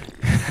 Fuck.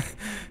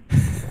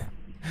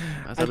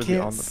 I thought I it'd be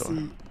on can't the door.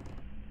 see.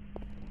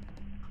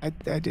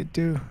 I did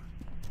too.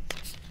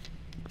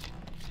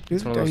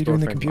 It's one of Are those you door doing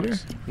the frame computer?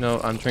 locks. No,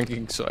 I'm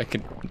drinking so I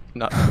can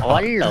not. Hello. Oh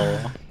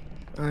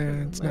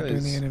yeah, it's not That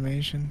doing the is-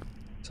 animation.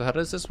 So how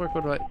does this work?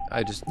 What do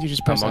I just You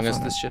just press Among F Us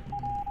on this it. shit?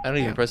 I don't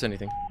even Yeah. press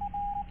anything.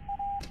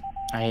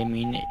 I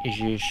mean, is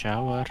your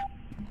shower?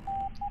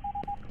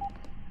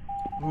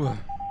 Ooh.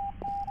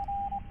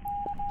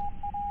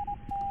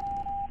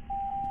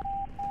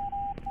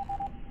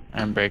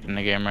 I'm breaking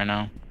the game right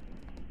now.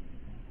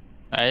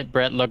 Alright,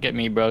 Brett, look at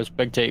me, bro.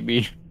 Spectate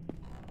me.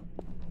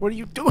 What are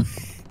you doing?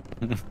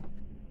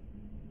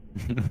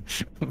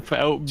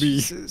 Help me.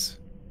 Jesus.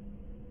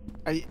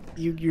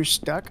 You're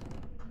stuck?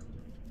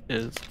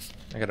 Is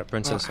I got a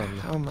princess on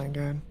me. Oh my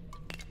god.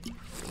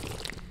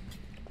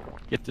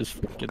 get this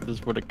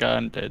for the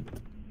content.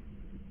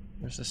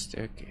 Where's the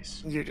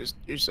staircase?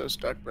 You're so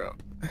stuck, bro.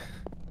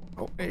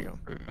 Oh, there you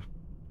go.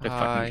 The Hi.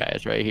 fucking guy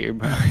is right here,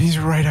 bro. He's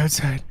right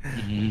outside.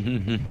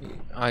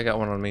 I got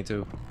one on me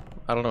too.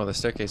 I don't know where the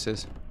staircase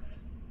is.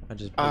 I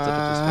just built it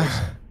at this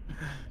place.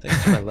 I think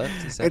it's to my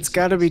left. Is that It's the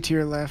gotta be staircase? to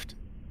your left.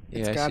 Yeah,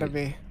 It's I gotta see.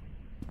 be.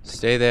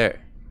 Stay there.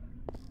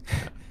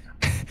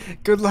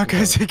 Good luck, No.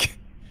 Isaac.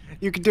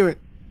 You can do it.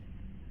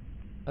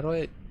 How do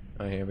I?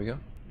 Oh, here we go.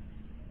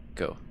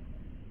 Go.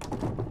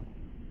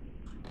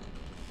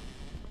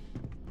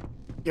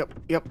 Yep.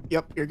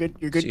 You're good.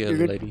 You're good. See ya, You're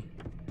good. lady.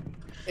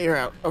 You're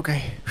out.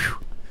 Okay. Whew.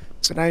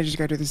 So now you just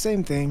gotta do the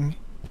same thing,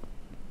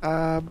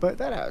 but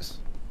that house.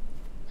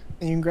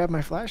 And you can grab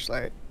my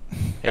flashlight. Hey,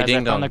 Guys, I ding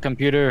found dong. the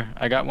computer.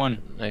 I got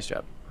one. Nice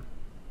job.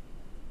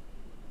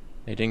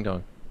 Hey, ding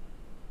dong.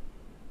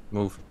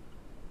 Move.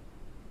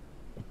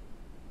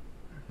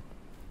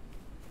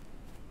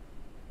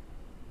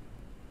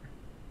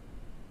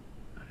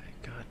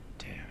 God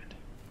damn it.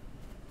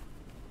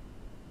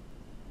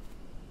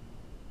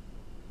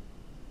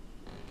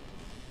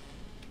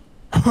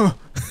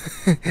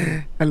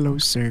 Hello,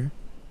 sir.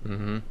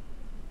 Mm-hmm.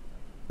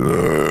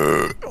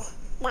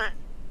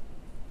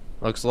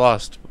 Looks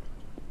lost,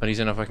 but he's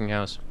in a fucking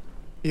house.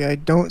 Yeah, I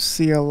don't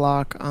see a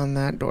lock on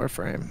that door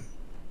frame.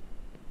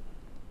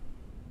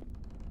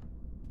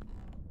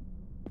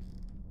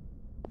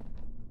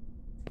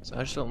 So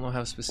I just don't know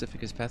how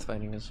specific his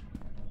pathfinding is.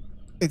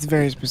 It's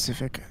very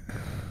specific.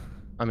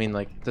 I mean,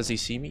 like, does he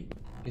see me?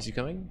 Is he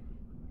coming?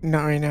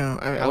 Not right now.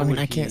 How I mean, would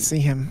I can't he- see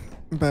him,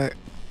 but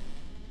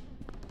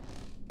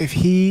if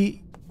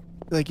he,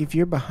 like, if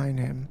you're behind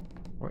him.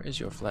 Where is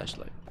your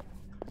flashlight?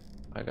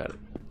 I got it.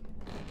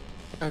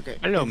 Okay.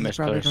 Hello, he's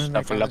probably Mr. going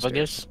back down the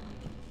stairs. Stuffaluppagus.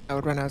 I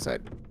would run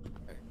outside.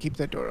 Keep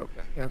that door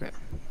open. Yeah, okay.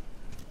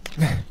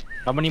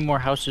 How many more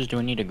houses do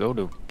we need to go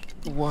to?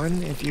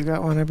 One, if you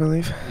got one, I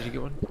believe. Did you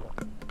get one?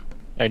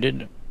 I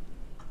did.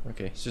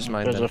 Okay, it's just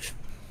mine There's then.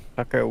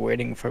 a fucker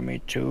waiting for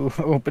me to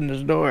open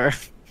this door.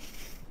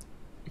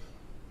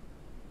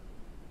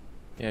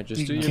 Yeah,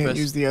 just You do your can't best.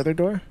 use the other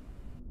door?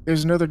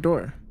 There's another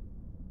door.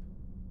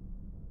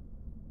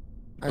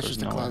 That's There's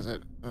just a no one.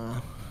 closet.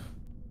 Oh.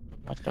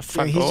 What the Yeah,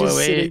 fuck? he's Go just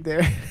away. sitting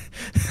there.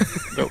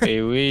 Go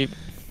away.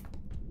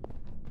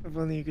 If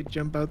only you could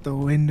jump out the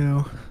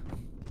window.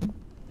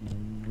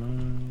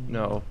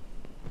 No.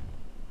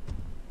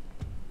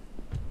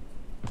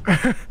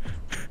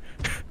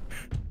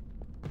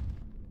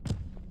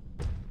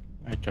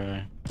 I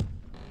try.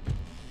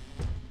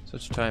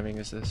 Such timing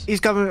is this? He's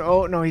coming.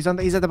 Oh no, he's at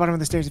the bottom of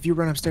the stairs. If you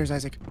run upstairs,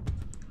 Isaac,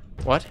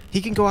 What?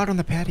 he can go out on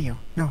the patio.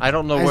 No, I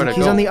don't know where to Isaac,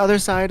 he's go. on the other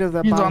side of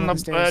the He's bottom on of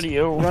the the stairs.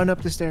 patio. Run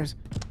up the stairs.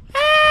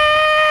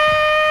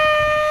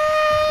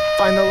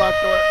 Find the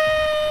locked door.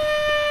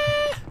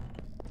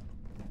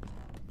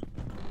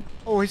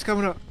 Oh, he's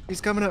coming up. He's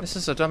coming up. This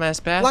is a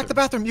dumbass bathroom. Lock the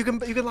bathroom. You can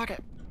lock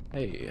it.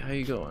 Hey, how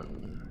you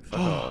going? Fuck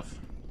off.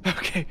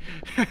 Okay.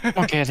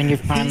 Okay, I think you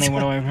finally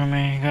went away from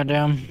me.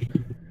 Goddamn.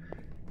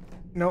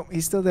 Nope,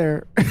 he's still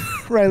there.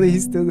 Riley,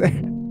 he's still there.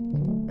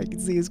 I can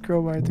see his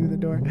crowbar through the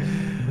door.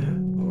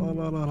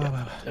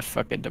 The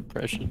fucking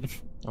depression.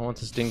 I want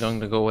this ding dong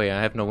to go away.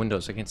 I have no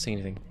windows. I can't see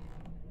anything.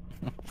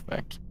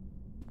 Fuck.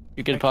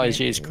 You can probably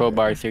see his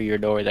crowbar through your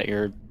door that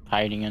you're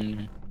hiding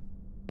in.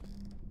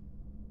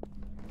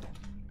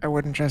 I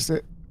wouldn't trust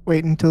it.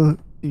 Wait until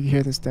you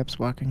hear the steps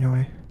walking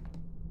away.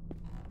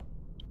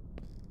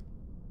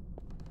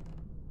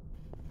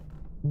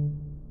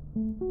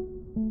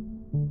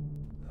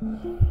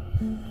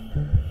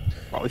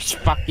 Oh, he's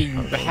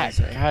fucking back.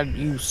 God,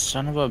 you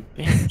son of a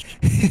bitch.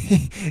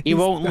 He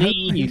won't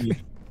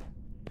leave.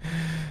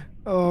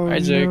 Oh,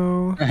 Isaac,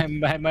 no.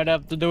 I might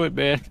have to do it,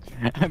 man.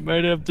 I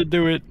might have to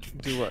do it.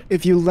 Do what?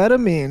 If you let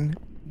him in,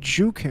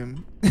 juke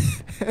him,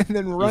 and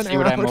then run You see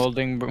out. what I'm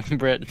holding,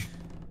 Brett?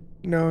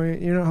 No,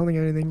 you're not holding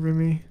anything,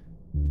 Remy.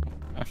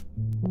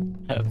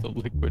 I have the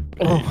liquid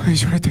pain. Oh,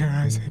 he's right there,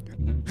 Isaac.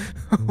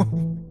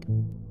 I'm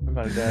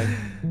about to die.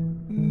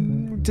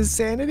 To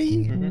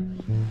sanity?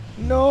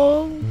 Mm-hmm.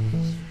 No.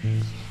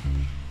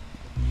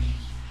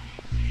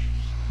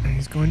 And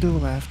he's going to the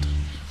left.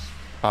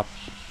 Pop.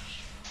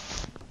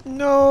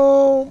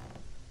 No.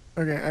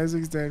 Okay,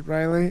 Isaac's dead.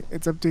 Riley,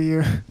 it's up to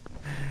you.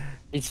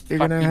 It's You're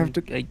gonna have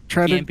to like,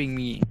 try to- camping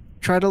me.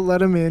 Try to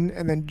let him in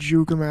and then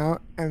juke him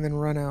out and then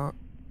run out.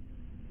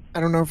 I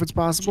don't know if it's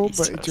possible,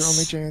 but it's your only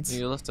Jesus. chance.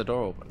 You left the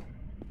door open.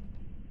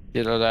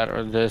 Either that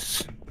or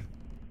this.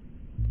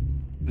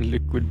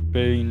 Liquid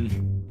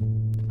pain.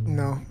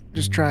 No,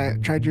 just try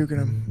it. Try juking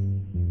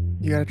him.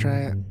 You gotta try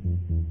it.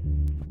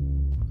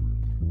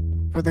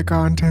 For the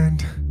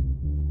content.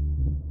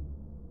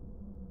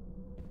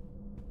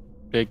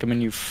 Okay, come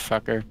in, you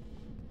fucker.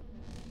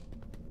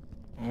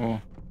 Oh.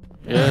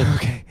 Yeah.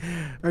 Okay.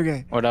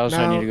 Okay. What else I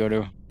Now, need to go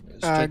to?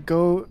 Straight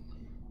go.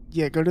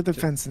 Yeah, go to the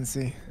fence and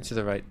see. to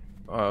the right.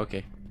 Oh,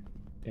 okay.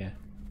 Yeah. Is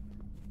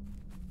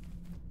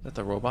that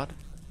the robot?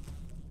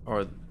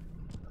 Or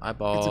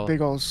eyeball? It's a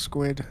big old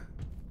squid.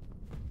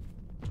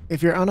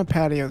 If you're on a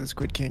patio, the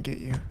squid can't get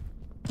you.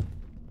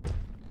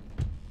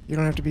 You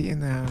don't have to be in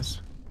the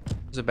house.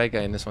 There's a bad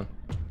guy in this one.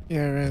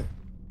 Yeah, right.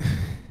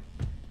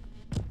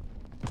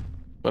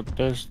 But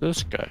there's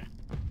this guy.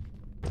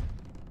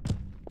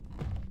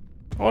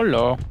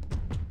 Hello.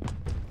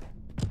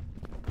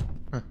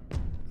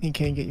 He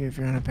can't get you if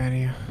you're on a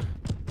patio.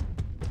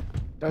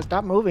 Don't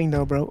stop moving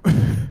though, bro.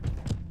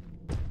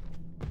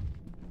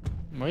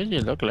 Why does he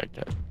look like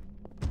that?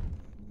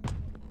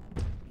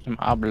 Some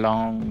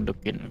oblong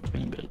looking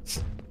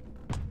fingers.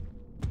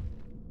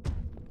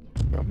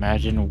 Bro,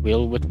 imagine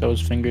Will with those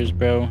fingers,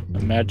 bro.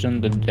 Imagine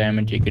the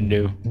damage he could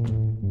do.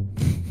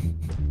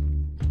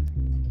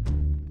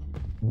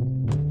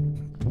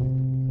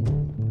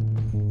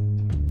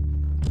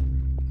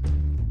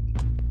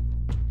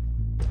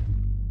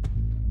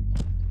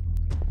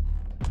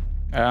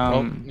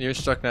 You're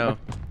stuck now.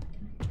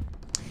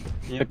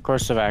 The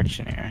course of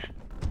action here.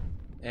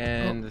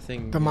 And the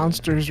thing. The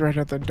monster's right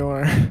at the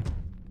door.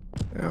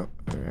 Oh,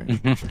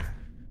 okay.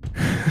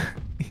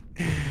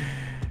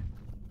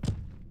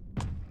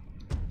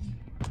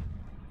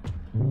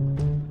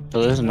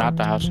 So this is not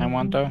the house I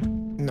want, though?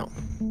 No.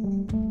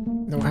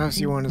 No house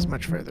you want is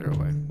much further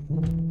away.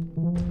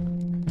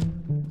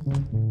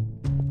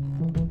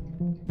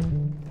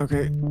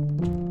 Okay.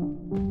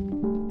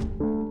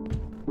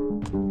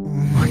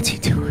 What's he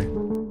doing?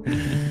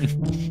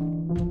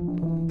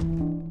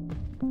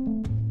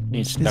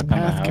 He's His stuck on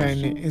the house.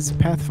 his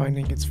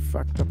pathfinding gets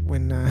fucked up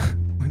when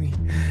he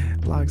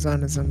logs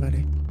on to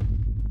somebody.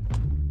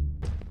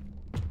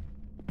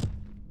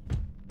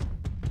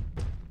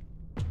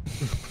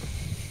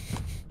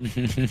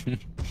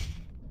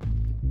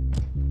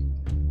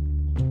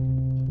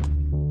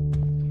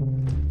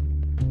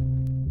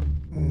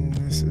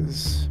 This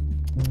is.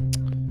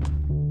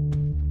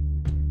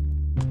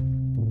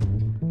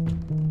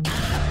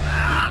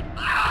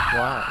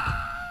 Wow.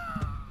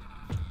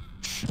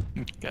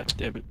 God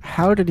damn it.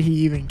 How did he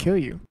even kill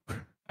you?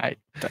 I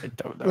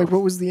don't know. Like,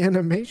 what was the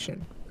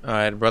animation?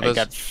 Alright, I brothers.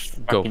 got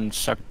go. fucking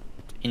sucked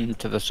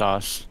into the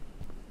sauce.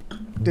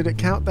 Did it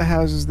count the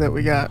houses that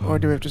we got, or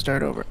do we have to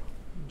start over?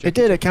 It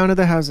did. It counted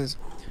the houses.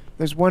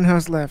 There's one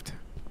house left.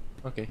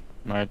 Okay.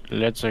 Alright,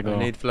 let's I go.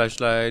 need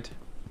flashlight.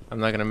 I'm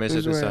not gonna miss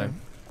it this time.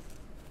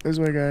 This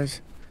way,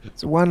 guys.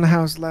 It's one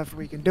house left.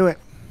 We can do it.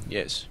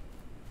 Yes.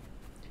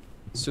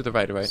 It's to the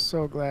right, right?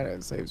 So glad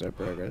it saves our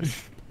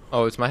progress.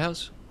 Oh, it's my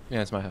house?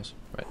 Yeah, it's my house.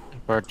 Right.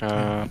 But,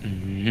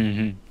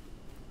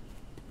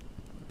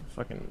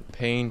 Fucking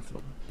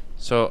painful.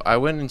 So I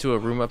went into a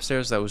room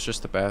upstairs that was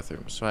just the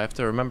bathroom. So I have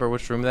to remember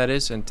which room that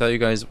is and tell you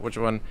guys which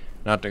one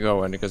not to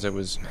go in because it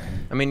was.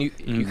 I mean, you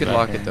could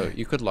lock it though.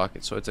 You could lock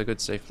it, so it's a good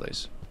safe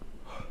place.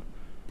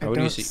 I What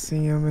do you don't see?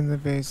 see him in the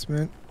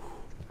basement.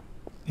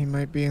 He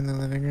might be in the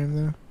living room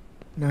though.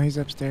 No, he's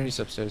upstairs. He's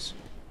upstairs.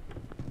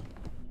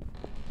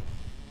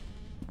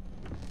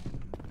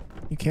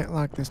 You can't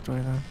lock this door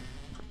though.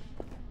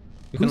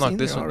 You can Who's lock in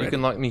this there one. You already?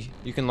 can lock me.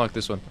 You can lock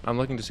this one. I'm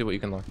looking to see what you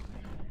can lock.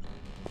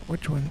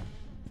 Which one?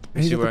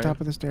 You He's see at where the I am?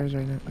 top of the stairs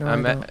right now. No,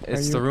 I'm I at. don't. Are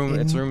It's the you room.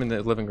 It's in? the room in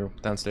the living room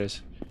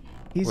downstairs.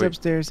 He's Wait.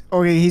 upstairs.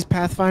 Okay, he's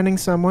pathfinding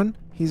someone.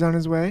 He's on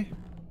his way.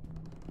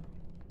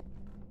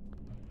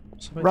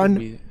 Somebody Run. could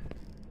be-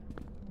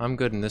 I'm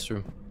good in this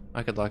room.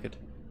 I could lock it.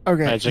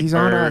 Okay, Isaac, he's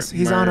on mur- us.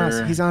 He's on us.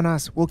 mur- He's on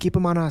us. We'll keep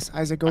him on us.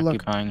 Isaac, go look.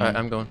 Occupying Alright, him.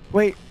 I'm going.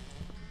 Wait,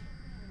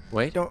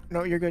 Wait. don't.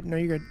 No, you're good. No,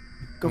 you're good.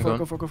 Go I'm for it. going.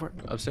 Go for it. Go for it.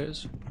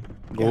 Upstairs.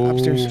 Yeah,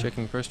 upstairs.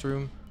 Checking first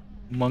room.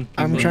 Monkey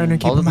I'm man. trying to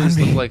keep All of him on these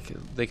me. look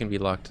like they can be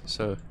locked,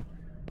 so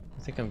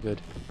I think I'm good.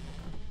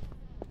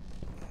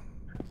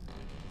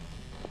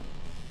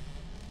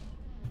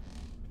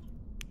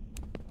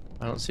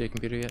 I don't see a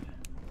computer yet.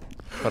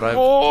 But I.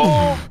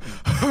 Oh!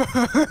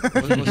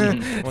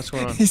 What's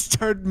going on? He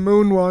started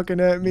moonwalking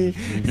at me.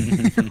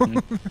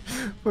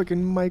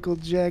 Fucking Michael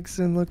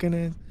Jackson looking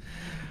at.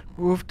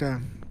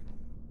 Woofda.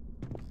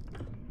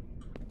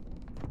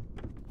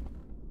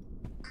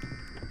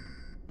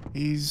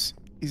 He's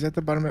at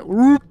the bottom of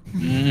whoop.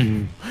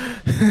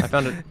 I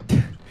found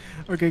it.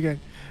 Okay, good.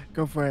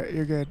 Go for it.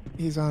 You're good.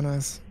 He's on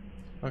us.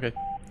 Okay.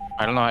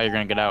 I don't know how you're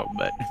gonna get out,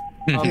 but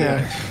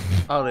Yeah.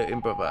 I'll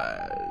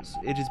improvise.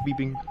 It is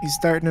beeping. He's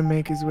starting to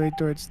make his way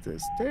towards the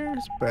stairs,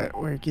 but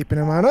we're keeping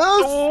him on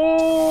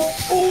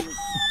us. You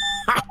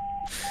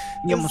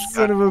You almost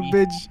son got of a me.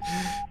 bitch.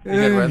 You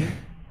got Riley?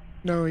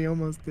 No, he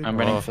almost did. I'm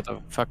waiting Oh. for the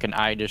fucking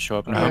eye to show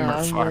up and Yeah, I'm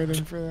I'm fucked.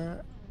 waiting for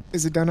that.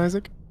 Is it done,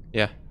 Isaac?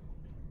 Yeah.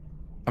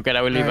 Okay,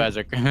 that will leave Alright.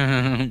 Isaac.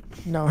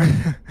 No.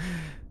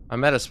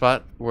 I'm at a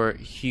spot where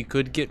he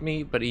could get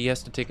me, but he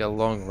has to take a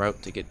long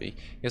route to get me.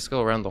 He has to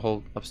go around the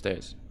whole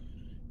upstairs.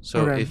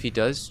 So Okay. if he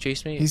does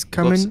chase me, He's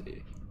go up s-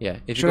 coming? yeah.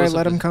 If he Should I goes up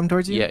let him the- come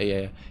towards you? Yeah,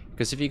 yeah, yeah.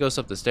 Because if he goes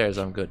up the stairs,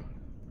 I'm good.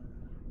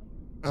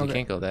 So Okay. he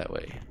can't go that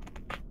way.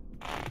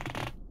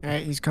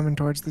 Alright, he's coming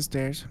towards the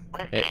stairs.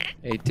 Hey,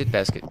 tit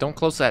basket! Don't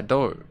close that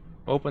door.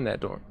 Open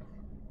that door.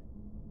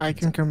 I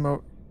can come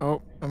out.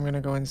 Oh, I'm gonna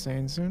go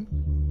insane soon.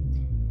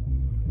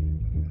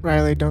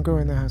 Riley, don't go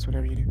in the house,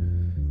 whatever you do.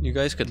 You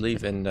guys could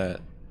leave and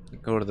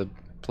go to the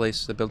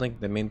place, the building,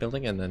 the main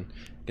building, and then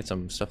get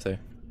some stuff there.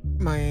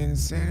 My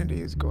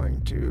insanity is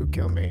going to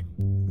kill me.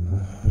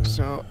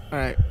 So,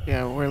 alright,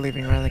 yeah, we're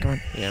leaving, Riley, come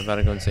on. Yeah, I'm about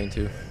to go insane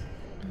too.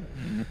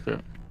 Okay.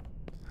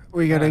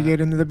 We gotta get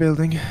into the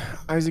building.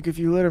 Isaac, if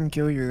you let him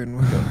kill you, then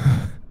we'll...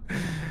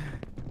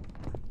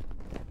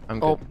 I'm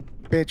good. Oh,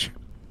 bitch.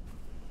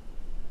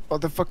 Oh,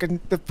 the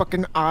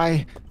fucking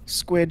eye.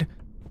 Squid.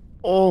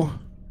 Oh.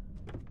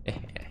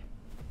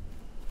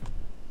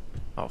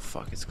 Oh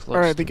fuck, it's close.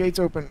 Alright, the gate's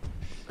open.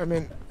 I'm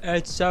in.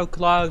 It's so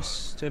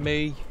close to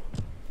me.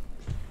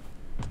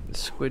 The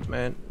squid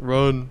man,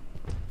 run!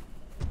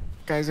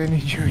 Guys, I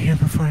need you here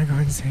before I go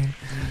insane.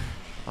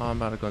 Oh, I'm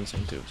about to go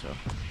insane too, so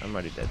I'm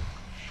already dead.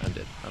 I'm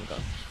dead. I'm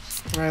gone.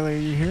 Riley, are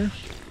you here?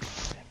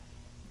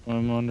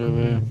 I'm on the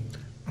way.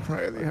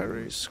 Riley,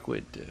 hurry.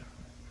 Squid.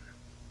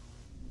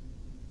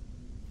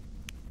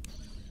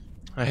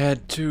 I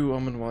had 2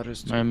 almond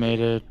waters. I made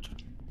it.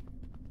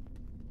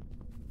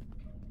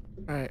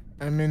 Alright,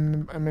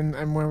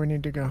 I'm where we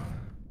need to go.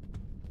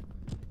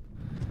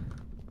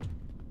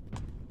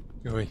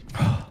 Oi.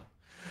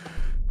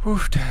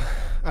 Woofed.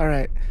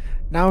 Alright,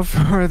 now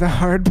for the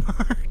hard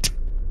part.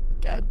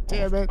 God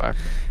damn it. Fuck.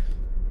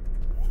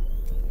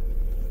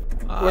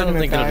 I don't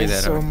think it'll be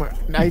that hard. much.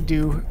 I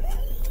do.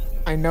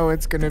 I know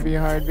it's gonna be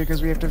hard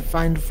because we have to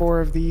find 4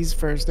 of these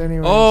first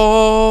anyway.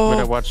 Oh! We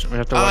have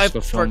to watch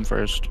the film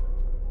first.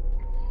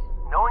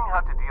 Knowing how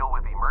to deal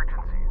with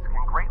emergencies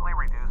can greatly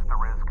reduce the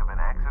risk of an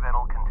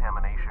accidental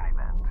contamination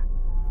event.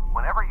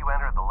 Whenever you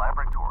enter the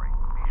laboratory,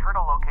 be sure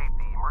to locate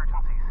the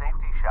emergency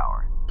safety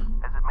shower,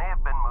 as it may have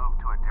been moved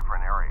to a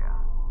different area.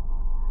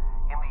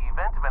 In the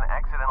event of an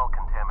accidental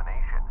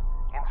contamination,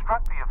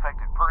 instruct the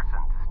affected person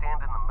to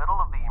stand in the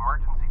middle of the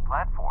emergency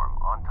platform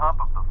on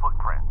top of the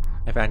footprints.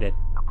 I found it.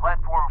 The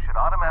platform should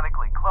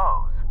automatically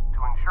close to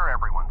ensure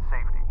everyone's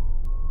safety.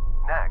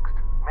 Next,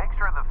 make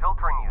sure the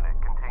filtering unit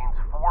contains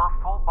 4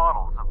 full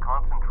bottles of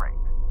concentrate.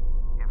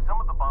 If some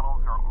of the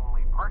bottles are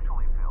only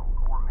partially filled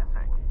or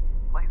missing,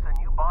 place a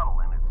new bottle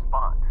in its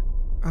spot.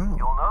 Oh,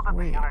 You'll know that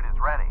wait. the unit is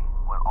ready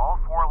when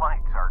all 4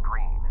 lights are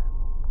green.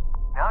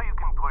 Now you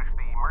can push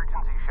the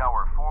emergency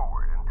shower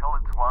forward until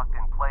it's locked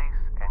in place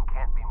and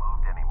can't be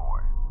moved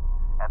anymore.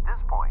 At this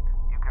point,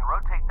 you can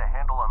rotate the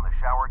handle on the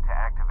shower to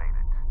activate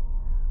it.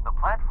 The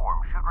platform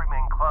should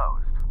remain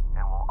closed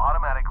and will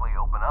automatically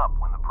open up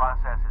when the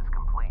process is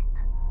complete.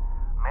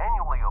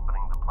 Manually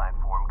opening the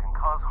platform can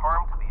cause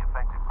harm to the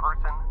affected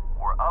person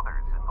or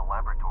others in the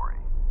laboratory.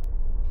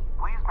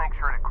 Please make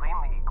sure to clean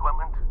the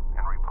equipment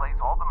and replace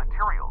all the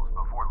materials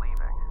before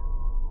leaving.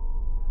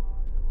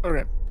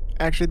 Okay.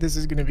 Actually, this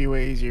is gonna be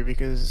way easier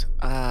because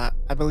I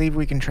believe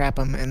we can trap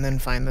them and then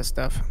find the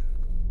stuff.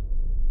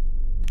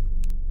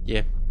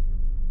 Yeah.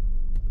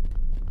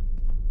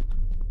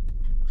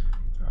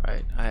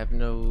 Alright, I have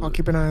no... I'll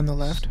keep an eye on the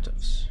left.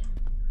 stuffs.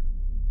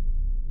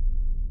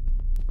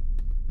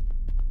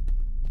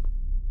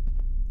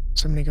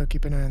 Somebody go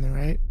keep an eye on the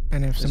right.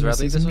 And if Is somebody Riley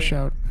sees this him, way?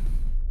 shout.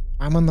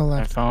 I'm on the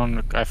I left.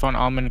 found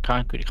almond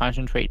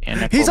concentrate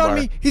and a He's on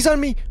crowbar. me! He's on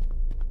me!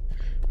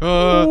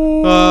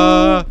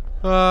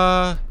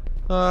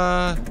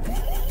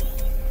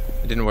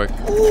 Did didn't work.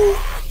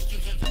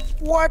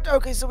 What?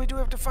 Okay, so we do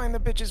have to find the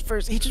bitches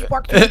first. He just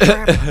walked through the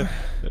trap.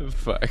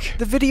 Fuck.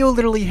 The video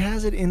literally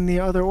has it in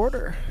the other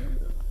order.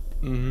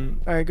 Mm-hmm.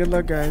 Alright, good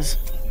luck, guys.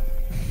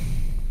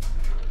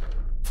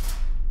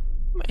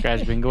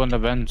 Guys, bingo in the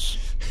vents.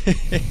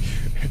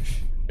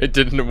 It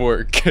didn't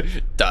work.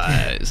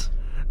 Dies.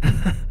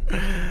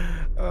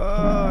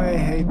 Oh, I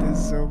hate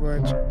this so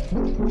much.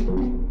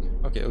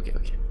 Okay.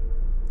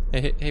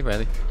 Hey,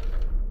 Riley.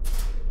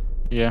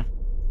 Yeah.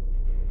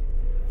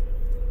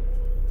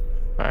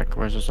 Fuck,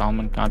 where's this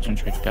almond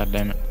concentrate? God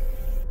damn it.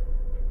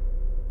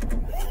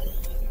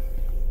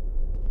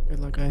 Good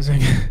luck,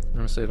 Isaac.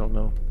 Honestly, I don't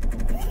know.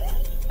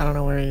 I don't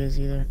know where he is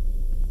either.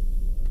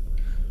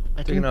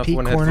 I Taking can off peek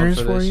one headphone corners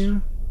for for this.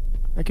 you.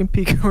 I can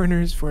peek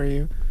corners for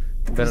you.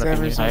 Better Is not that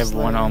be versus- near. I have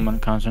one Slightly.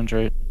 almond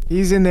concentrate.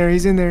 He's in there.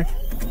 He's in there.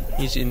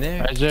 He's in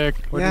there. Isaac.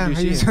 Where Yeah, did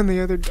you see he's him? on the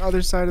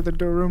other side of the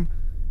door room.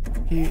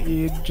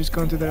 He had just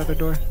gone through that other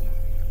door.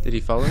 Did he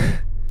follow me?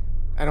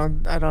 I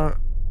don't.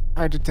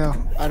 Hard to tell.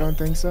 I don't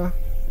think so.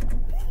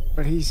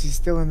 But he's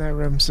still in that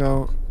room.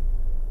 So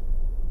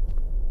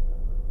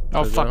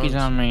Oh Those fuck, he's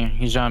arms. on me.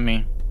 He's on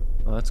me.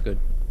 Well, that's good.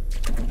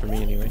 For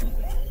me, anyway.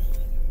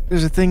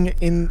 there's a thing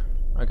in.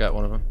 I got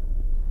one of them.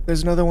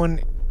 There's another one,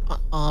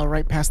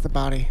 right past the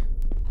body.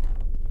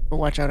 But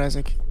watch out,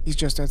 Isaac. He's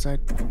just outside.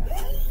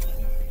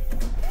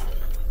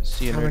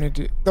 See you, I'm nerd. gonna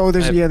do. Oh,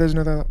 there's I've- there's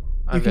another. You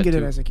I've can got get it,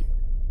 two. Isaac.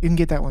 You can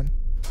get that one.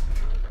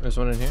 There's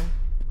one in here?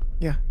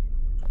 Yeah.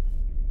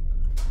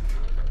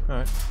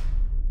 Alright.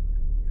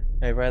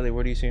 Hey, Riley,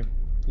 where do you see him?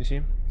 You see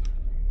him?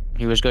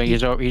 He was going.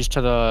 He's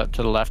to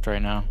the left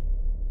right now.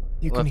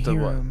 You can Left of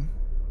hear what? him.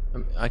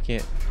 I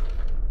can't.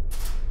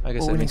 I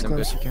guess Well, that when means he's I'm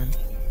good. close, you can.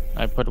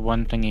 I put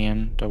one thingy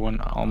in. The one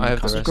almond I have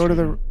the concentrate. rest. Go to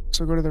the. Restroom.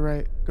 So go to the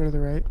right. Go to the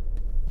right.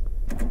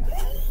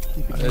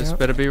 Keep it This out.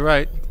 better be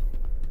right.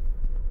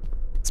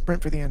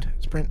 Sprint for the end.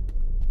 Sprint.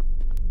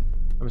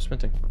 I'm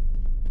sprinting.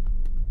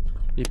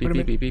 Beep, beep, Wait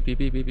a beep, beep, beep, beep,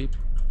 beep, beep, beep.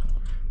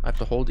 I have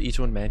to hold each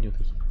one manually.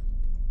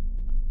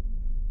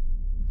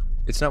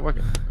 It's not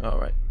working.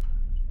 Alright.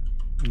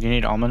 You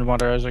need almond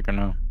water, Isaac, or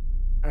no?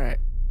 All right.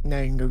 Now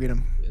you can go get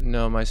him.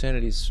 No, my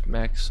sanity's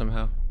max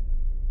somehow.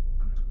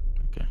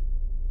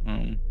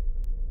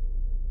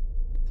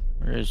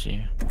 Where is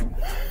he?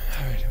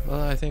 Alright,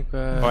 well, I think,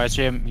 Oh, I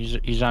see him.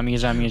 He's on me.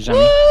 He's on me. He's on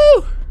me.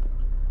 Woo!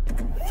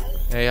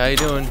 Hey, how you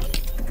doing?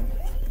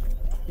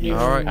 You-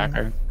 Alright.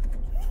 Hacker.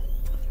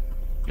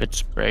 Get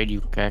sprayed,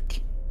 you cack.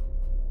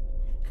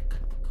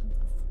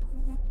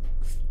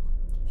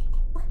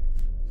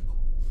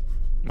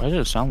 Why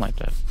does it sound like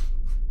that?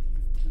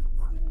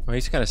 Well,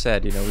 he's kind of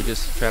sad, you know, we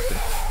just trapped him.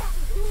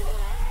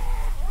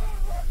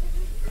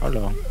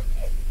 Hello.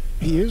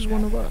 He is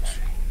one of us.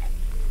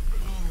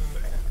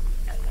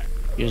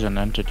 He's an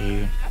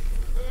entity.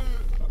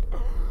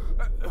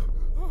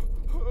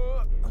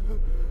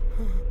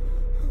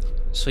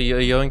 So you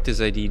yoinked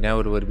his ID, now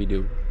what do we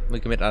do? We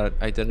commit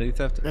identity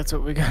theft? That's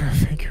what we gotta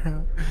figure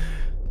out.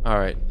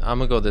 Alright, I'm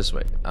gonna go this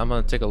way. I'm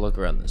gonna take a look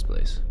around this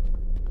place.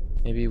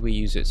 Maybe we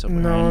use it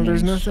somewhere. No, Right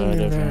there's nothing inside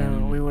in of there.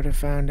 him. We would have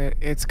found it.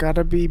 It's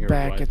gotta be You're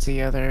back right. at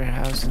the other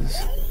houses.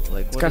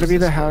 Like, It's what gotta is be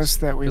the this house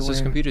place? that we Because were there's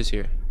in. computers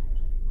here.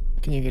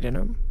 Can you get in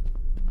them?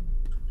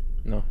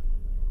 No.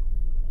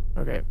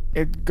 Okay.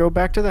 Go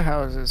back to the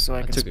houses so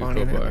I can took a spawn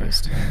in crowbar. at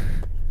least.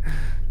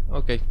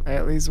 Okay. I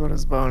at least want to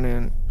spawn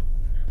in.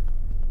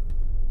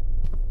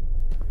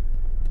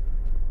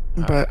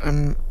 But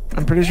I'm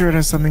pretty sure it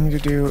has something to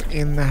do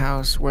in the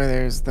house where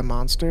there's the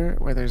monster,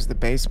 where there's the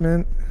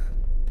basement,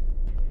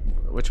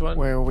 Which one?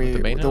 where With we the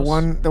main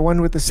house? the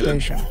one with the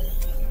station.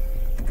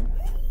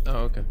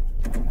 Oh, okay.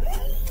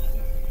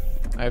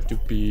 I have to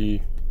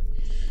pee.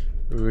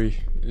 Oi,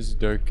 it's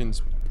dark and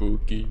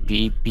spooky.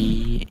 Pee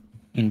pee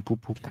in poo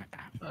poo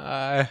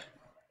caca.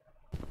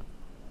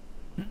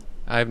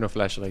 I have no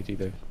flashlight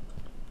either.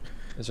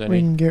 Is there We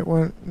any? can get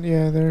one.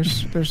 Yeah,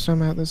 there's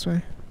some out this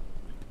way.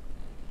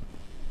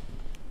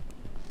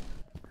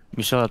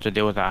 We still have to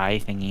deal with the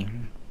eye thingy.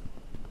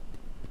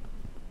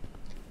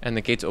 And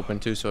the gate's open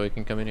too, so it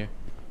can come in here.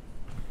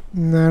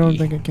 No, I don't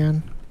think it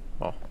can.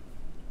 Oh.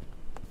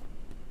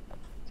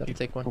 Did I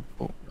take one? Poo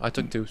poo. I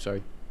took two,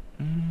 sorry.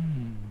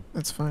 Mm.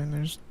 That's fine.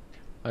 There's.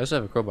 I also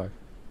have a crowbar.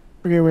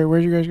 Okay, wait.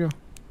 Where'd you guys go?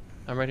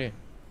 I'm right here.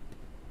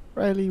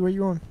 Riley, where you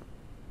going?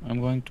 I'm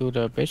going to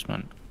the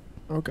basement.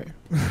 Okay.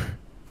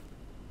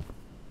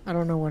 I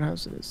don't know what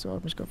house it is, so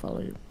I'm just gonna follow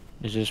you.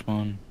 Is this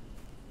one?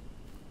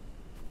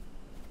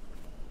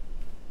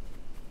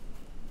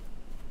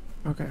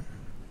 Okay.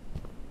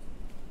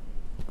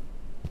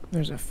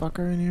 There's a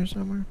fucker in here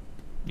somewhere.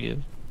 Yes.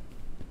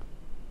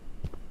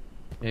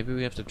 Maybe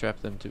we have to trap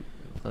them to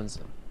cleanse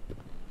them.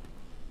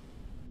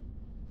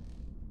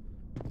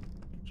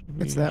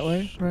 It's that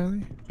way,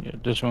 Riley? Yeah,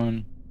 this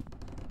one.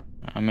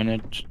 I'm in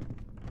it.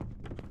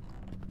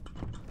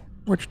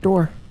 Which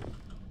door?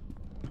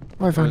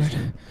 Oh, I found is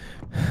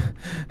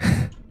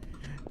it.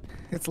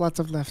 It's lots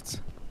of lefts.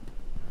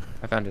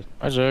 I found it.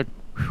 Isaac.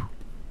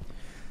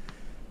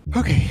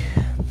 Okay.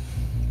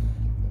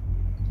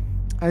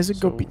 Isaac,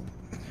 go So- pee.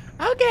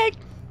 Okay.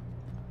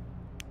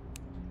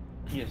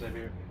 Yes, I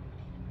do.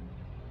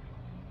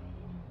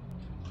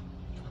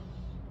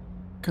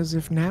 Because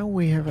if now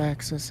we have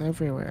access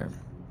everywhere,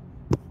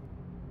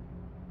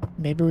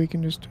 maybe we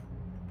can just...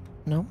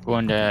 No? Go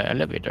in the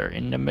elevator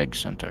in the big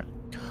center.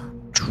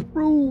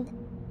 True.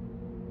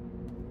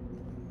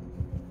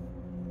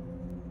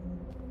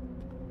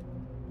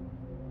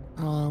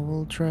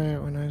 We'll try it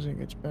when Isaac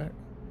gets back.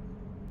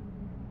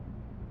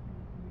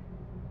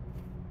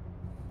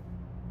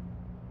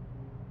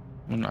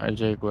 When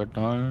Isaac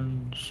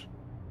returns.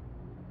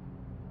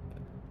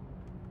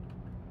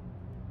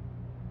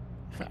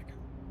 Fuck.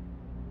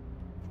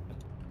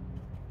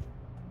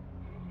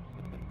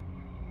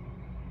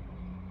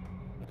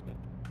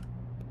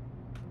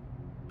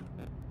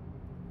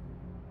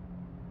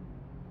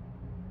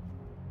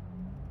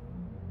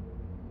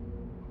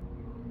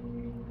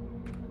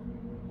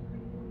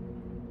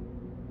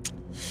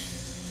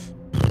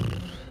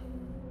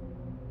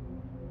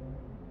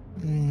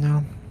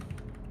 No,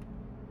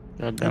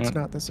 God damn it's it.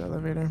 not this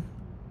elevator.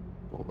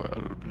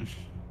 Well,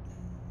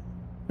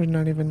 There's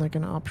not even like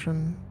an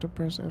option to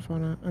press F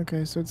on it.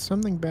 Okay, so it's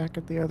something back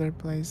at the other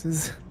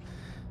places.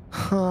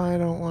 I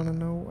don't want to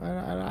know.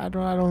 I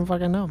don't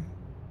fucking know.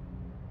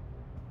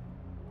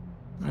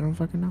 I don't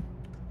fucking know.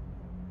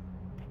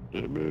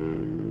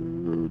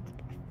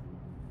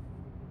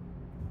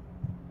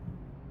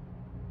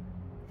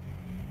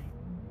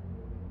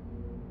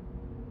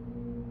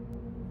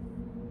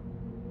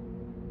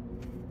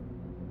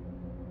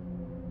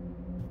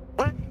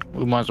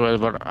 we must wait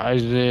for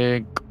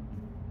Isaac.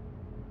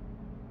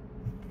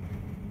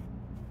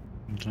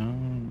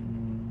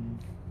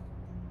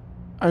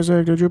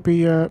 Isaac, did you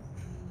pee yet?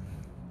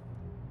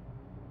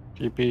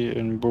 GP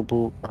and Boo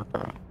Boo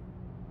Baka.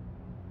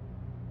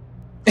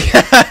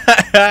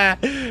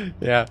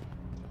 Yeah.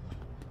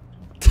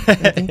 I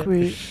think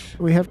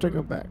we have to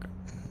go back.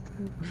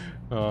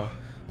 Oh.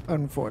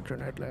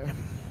 Unfortunately.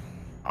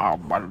 So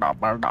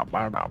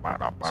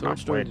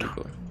which door did you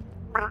go?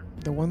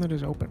 The one that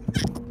is open.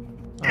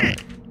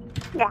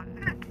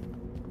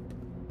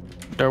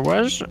 There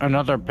was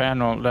another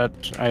panel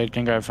that I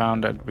think I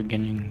found at the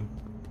beginning.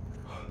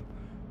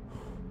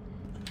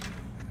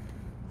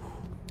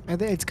 I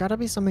think it's gotta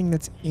be something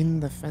that's in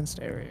the fenced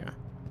area.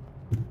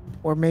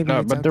 Or maybe No,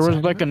 it's but there was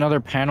outside like of it. another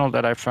panel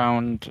that I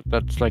found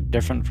that's like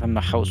different from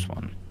the house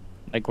one.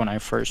 Like when I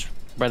first,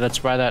 but that's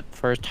by that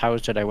first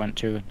house that I went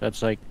to.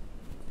 That's like,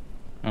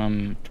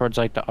 towards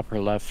like the upper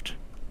left.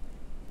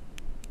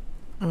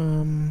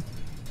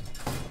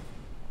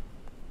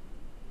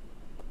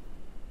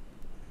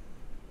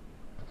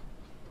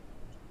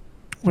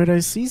 Wait, I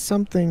see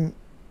something.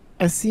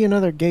 I see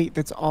another gate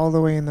that's all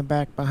the way in the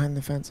back behind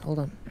the fence. Hold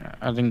on.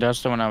 I think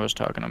that's the one I was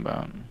talking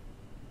about.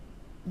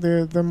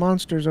 The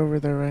monster's over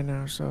there right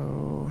now,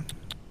 so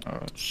Oh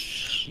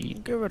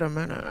shit. give it a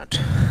minute.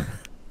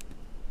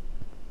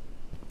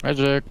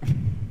 Isaac.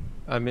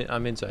 I'm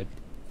inside.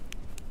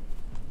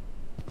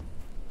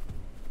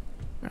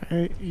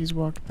 Alright, he's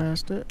walked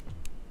past it.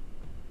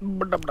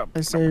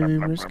 I say we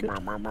risk it.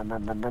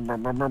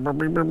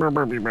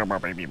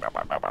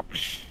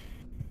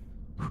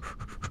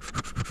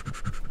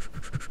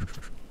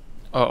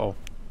 Uh-oh.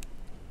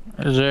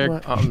 Isaac.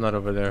 What? I'm not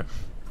over there.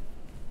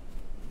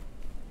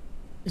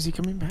 Is he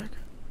coming back?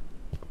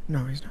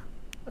 No, he's not.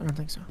 I don't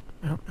think so.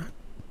 I hope not.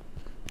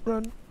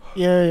 Run.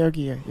 Yeah,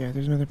 okay, yeah.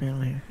 There's another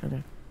panel here.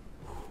 Okay.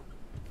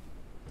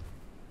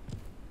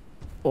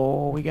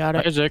 Oh, we got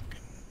it. Isaac.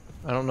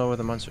 I don't know where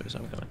the monster is.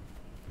 I'm coming.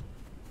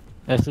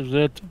 This is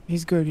it.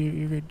 He's good.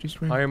 You're good.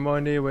 Just run. I am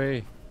on the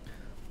way.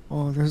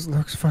 Oh, this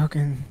looks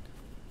fucking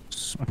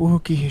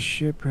spooky as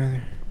shit,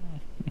 brother.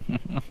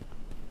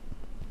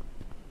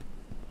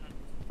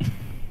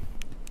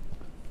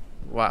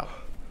 Wow.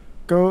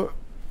 Go,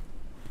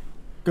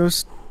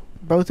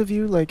 both of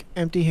you, like,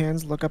 empty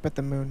hands, look up at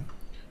the moon.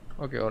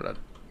 Okay, hold on.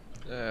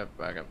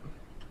 Back up.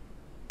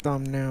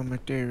 Thumbnail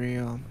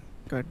material.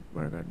 Good,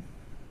 we're good.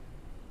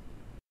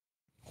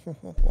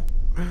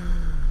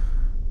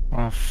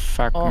 Oh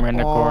fuck, I'm in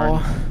the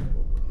corn.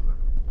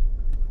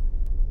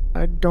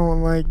 I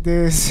don't like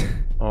this.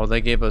 Oh, they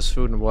gave us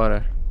food and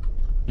water.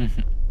 I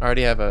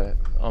already have a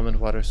almond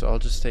water, so I'll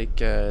just take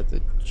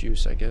the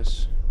juice, I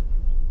guess.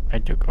 I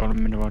took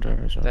almond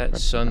water. So That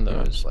sun, though,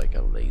 is like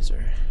a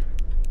laser.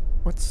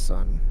 What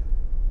sun?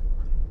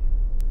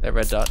 That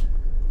red dot.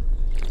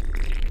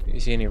 You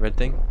see any red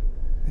thing?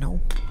 No.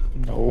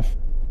 No.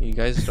 You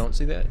guys don't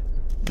see that?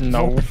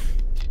 No.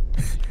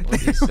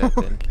 What is that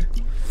then?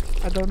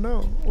 I don't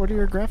know. What are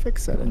your graphics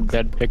settings?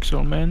 Dead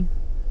pixel man.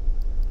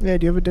 Yeah,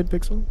 do you have a dead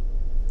pixel?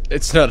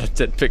 It's not a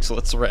dead pixel,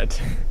 it's red.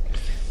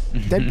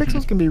 Dead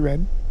pixels can be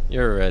red.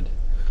 You're red.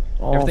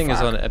 Oh, Everything is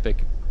fuck. on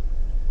Epic.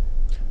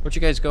 Where'd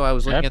you guys go? I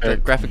was looking at the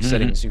Epic. graphic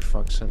settings, you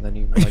fucks, and then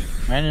you like...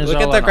 Mine is Look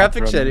all at the on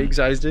graphic Ultra. settings,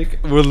 Isaac.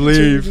 We'll You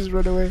leave. just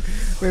run away.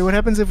 Wait, what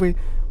happens if we...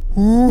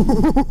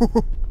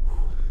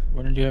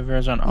 Why did you have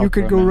yours on You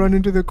could Ultra, go man? run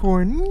into the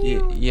corn.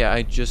 Yeah,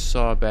 I just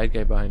saw a bad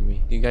guy behind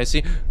me. Do you guys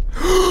see?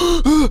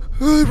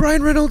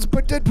 Ryan Reynolds,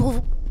 but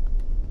Deadpool.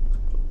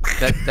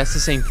 That's the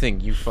same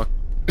thing, you fuck.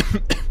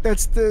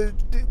 That's the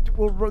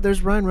well.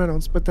 There's Ryan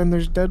Reynolds, but then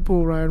there's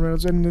Deadpool Ryan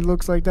Reynolds, and it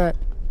looks like that.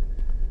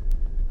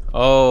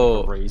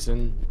 Oh,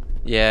 Raisin.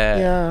 yeah.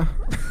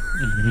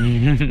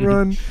 Yeah.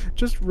 Run,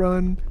 just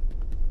run.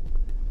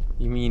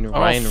 You mean Oh,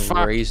 Ryan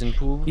fuck.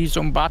 Raisinpool? He's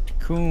on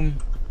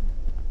Backrooms.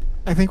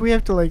 I think we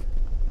have to like So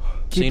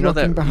keep you know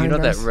looking that behind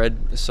that us.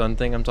 red sun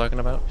thing I'm talking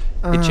about?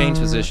 It changed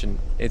position.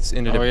 It's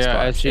in a different yeah,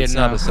 spot. I see it it's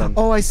not now. a sun.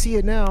 Oh, I see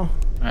it now.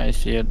 I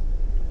see it.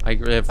 I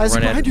have I see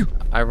run out. behind you.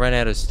 I run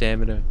out of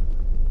stamina.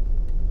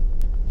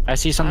 I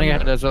see something.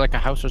 There's like a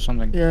house or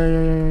something.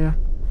 Yeah.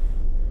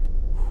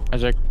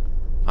 Isaac,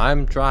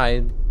 I'm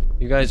trying.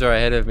 You guys are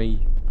ahead of me.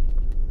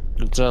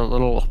 it's a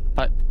little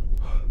hut.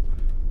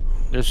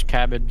 There's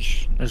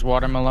cabbage. There's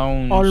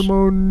watermelons.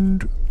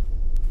 Almond.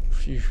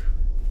 Phew.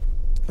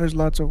 There's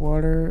lots of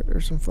water.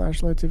 There's some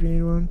flashlights if you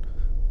need one.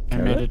 I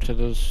made it to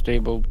the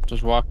stable.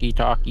 There's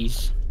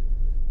walkie-talkies.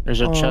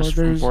 There's a Oh, chest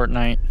from there's-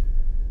 Fortnite.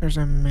 There's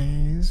a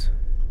maze.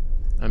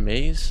 A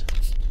maze?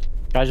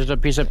 Guys, there's a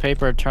piece of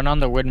paper. Turn on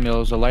the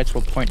windmills. The lights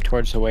will point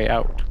towards the way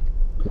out.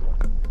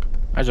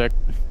 Isaac,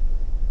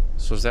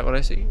 So is that what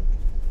I see?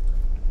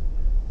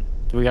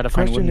 we gotta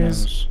find Question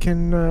windmills. is,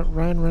 can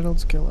Ryan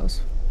Reynolds kill us?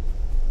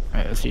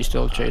 Is he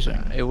still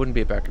chasing? It wouldn't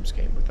be a Backrooms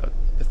game without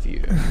the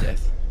fear of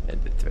death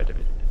and the threat of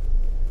it.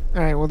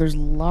 Alright, well there's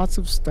lots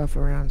of stuff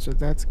around, so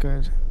that's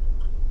good.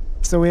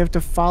 So we have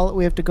to follow,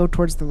 we have to go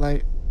towards the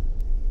light.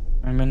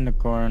 I'm in the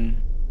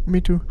corn. Me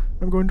too.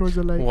 I'm going towards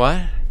the light.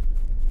 What?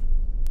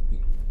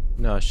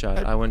 No,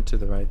 shot. I went to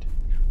the right.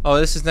 Oh,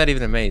 this is not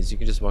even a maze. You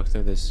can just walk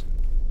through this.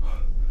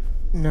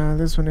 No,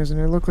 this one isn't.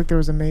 It looked like there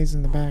was a maze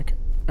in the back.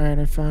 Alright,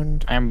 I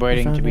found... I'm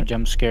waiting to found be it.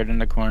 jump scared in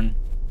the corn.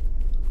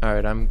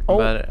 Alright,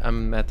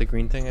 I'm at the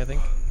green thing, I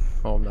think.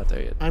 Oh, I'm not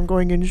there yet. I'm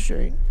going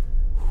insane.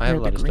 I have a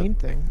You're lot at of the green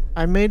stuff. thing.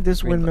 I made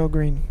this Green windmill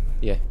green.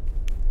 Yeah.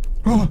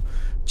 Oh,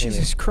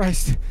 Jesus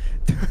Christ.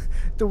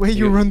 The way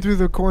you You- run through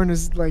the corn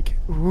is like,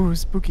 ooh,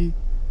 spooky.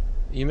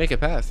 You make a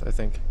path, I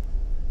think.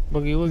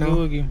 Boogie woogie No.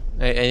 woogie.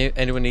 Hey,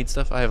 anyone need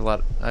stuff? I have a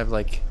lot. I have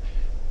like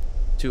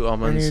 2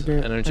 almonds, need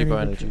to- energy I need bar,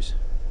 to and a tr- juice.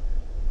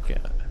 Okay,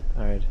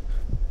 alright.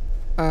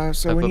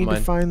 So I we put need to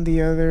mine. find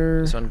the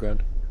other... It's on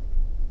ground.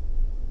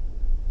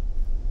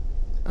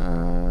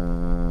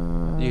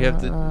 Uh, You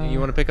have the. You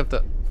want to pick up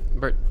the.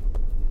 Bert.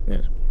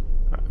 Yes.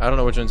 I don't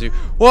know which one's you.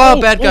 Whoa,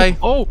 bad guy!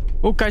 Oh,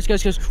 guys.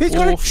 He's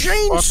got Oh, a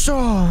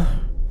chainsaw!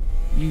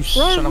 You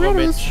son of a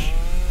Reynolds. bitch.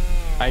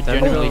 I Oh,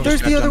 genuinely there's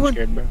just the got other jump one.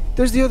 scared, bro.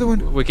 There's the other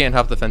one. We can't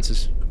hop the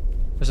fences.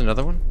 There's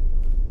another one.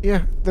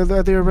 Yeah, the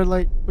other red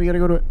light. We gotta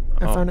go to it.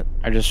 I Oh. found it.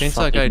 I just Chainsaw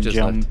fucking guy just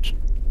left. jumped.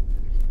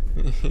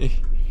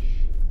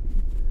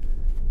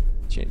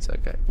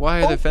 Chainsaw guy.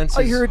 Why are there fences?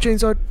 I hear a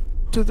chainsaw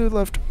to the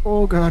left.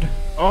 Oh god.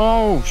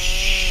 Oh,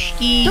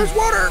 shit. There's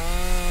water!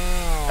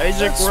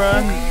 Isaac, That's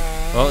run. spooky.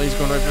 Well, he's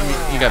going right for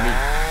me. He got me.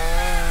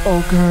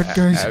 Oh god,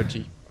 guys.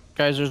 Ouchie.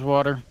 Guys, there's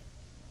water.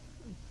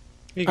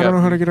 He I got don't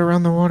know how me. to get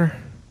around the water.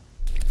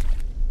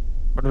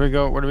 Where do we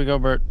go? Where do we go,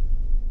 Bert?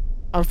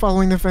 I'm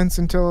following the fence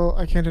until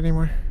I can't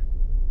anymore.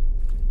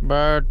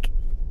 Bert.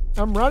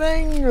 I'm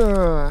running!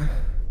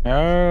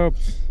 Help.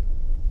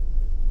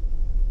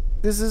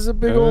 This is a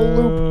big old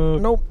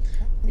loop. Nope.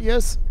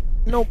 Yes.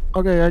 Nope.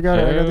 Okay, I got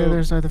it. I got the other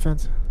Help. side of the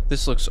fence.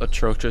 This looks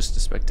atrocious to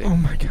spectate. Oh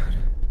my god.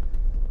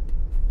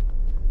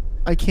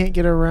 I can't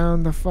get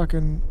around the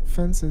fucking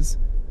fences.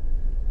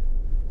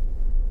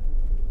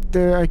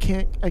 I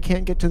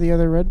can't get to the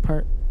other red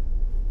part.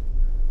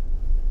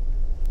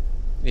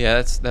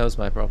 Yeah, that was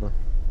my problem.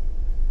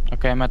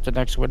 Okay, I'm at the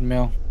next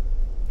windmill.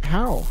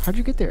 How? How'd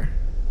you get there?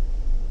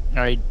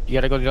 Alright, you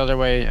gotta go the other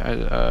way.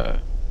 Alright,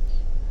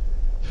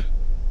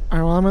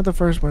 well I'm at the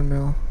first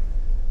windmill.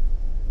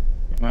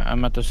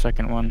 I'm at the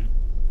second one.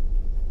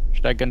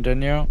 Should I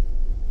continue?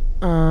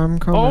 I'm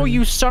coming. Oh,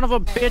 you son of a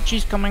bitch!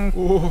 He's coming.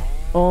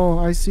 Oh,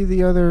 I see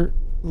the other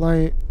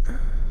light.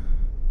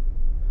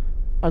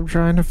 I'm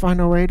trying to find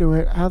a way to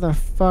it. How the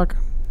fuck?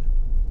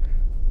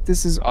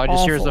 This is All I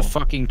just hear is the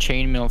awful. fucking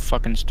chainmail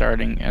fucking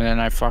starting, and then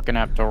I fucking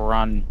have to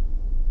run.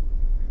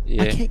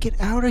 Yeah. I can't get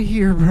out of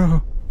here,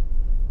 bro.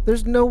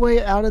 There's no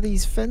way out of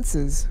these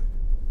fences.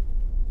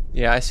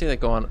 Yeah, I see that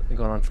going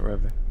on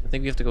forever. I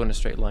think we have to go in a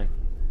straight line.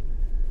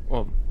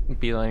 Well,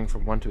 beelining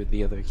from one to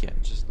the other. You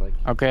can't just like.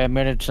 Okay, I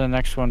made it to the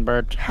next one,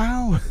 Bert.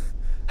 How?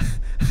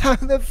 How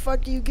the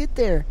fuck do you get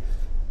there?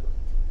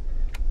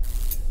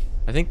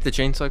 I think the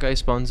chainsaw guy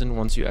spawns in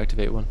once you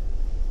activate one.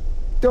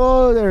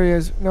 Oh, there he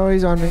is. No,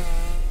 he's on me.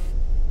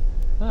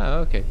 Ah,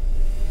 okay.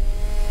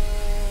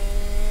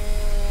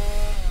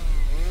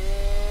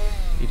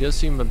 He does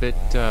seem a bit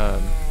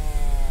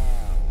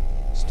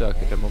stuck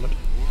at the moment.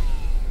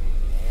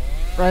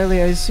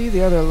 Riley, I see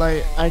the other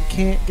light. I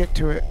can't get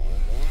to it.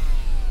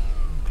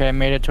 Okay, I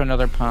made it to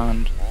another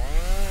pond.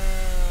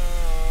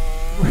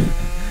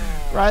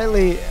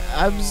 Riley,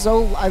 I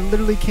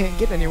literally can't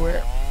get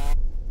anywhere.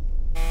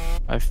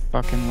 I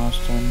fucking lost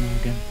one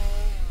again.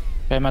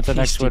 Okay, I'm at the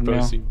next He's windmill.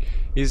 deposing.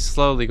 He's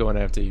slowly going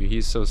after you.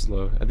 He's so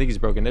slow. I think he's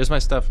broken. There's my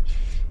stuff.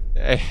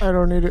 Eh, I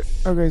don't need it.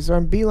 Okay, so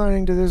I'm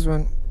beelining to this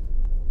one.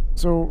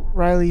 So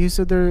Riley, you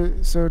said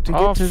there. So to get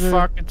Oh to the,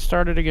 fuck! It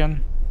started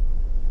again.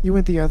 you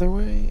went the other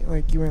way.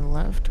 Like you went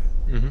left.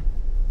 Mm-hmm.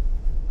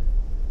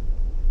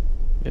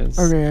 Yes.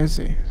 Okay, I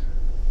see.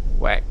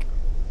 Whack.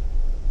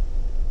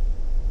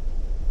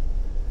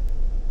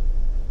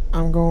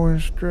 I'm going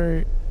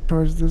straight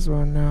towards this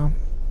one now.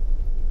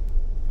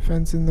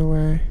 Fence in the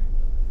way.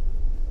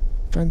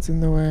 Fence in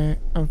the way.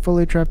 I'm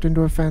fully trapped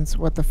into a fence.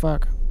 What the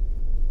fuck?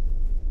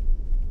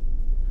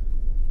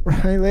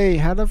 Riley,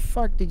 how the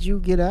fuck did you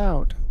get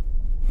out?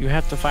 You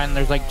have to find.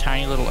 There's like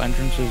tiny little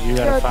entrances you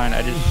gotta God. find.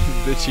 I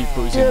just. The cheap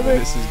potion Damn it.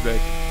 menace is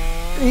back.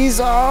 He's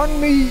on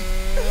me!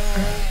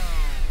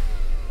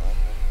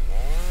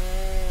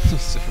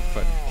 So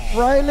funny.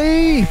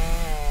 Riley!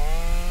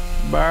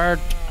 Bart.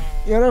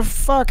 You're a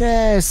fuck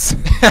ass!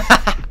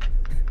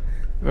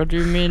 What do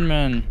you mean,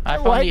 man? I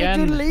found Why the did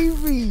end. you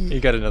leave me? You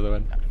got another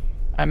one.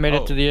 I made Oh.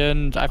 it to the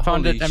end. I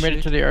found Holy it. I made it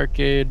shit. to the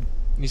arcade.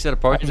 You said a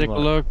parking Isaac, lot.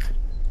 look.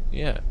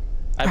 Yeah.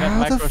 I'm at How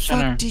Micro the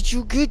Center. fuck did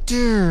you get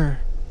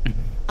there?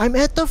 I'm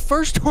at the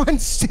first one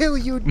still,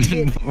 you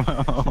did.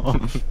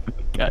 God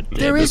damn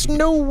There it. is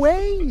no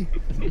way!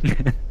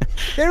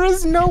 There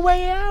is no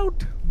way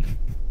out!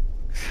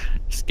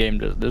 This game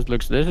does.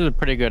 This is a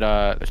pretty good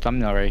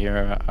thumbnail right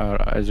here,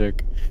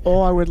 Isaac.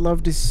 Oh, I would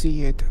love to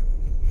see it.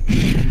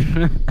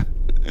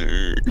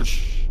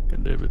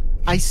 God damn it.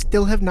 I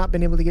still have not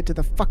been able to get to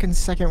the fucking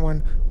second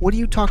one. What are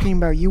you talking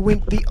about? You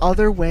went the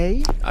other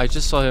way? I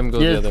just saw him go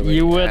the Yes, other way.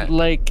 you went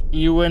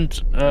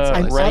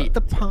I'm right, at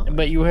the pond.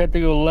 but you had to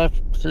go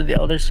left to the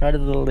other side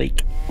of the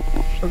lake.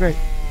 Okay.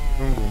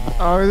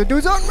 Oh, the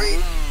dude's on me!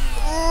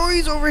 Oh,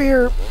 he's over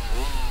here!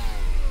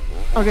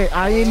 Okay,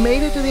 I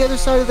made it to the other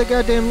side of the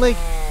goddamn lake,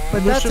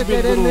 but There that's a should be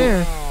a dead end little-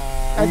 there.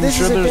 And this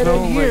sure is a there's dead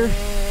end no, here.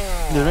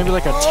 There's maybe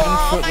like a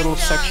 10-foot my little God.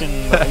 section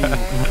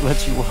that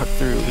lets you walk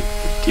through.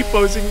 Keep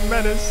posing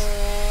menace.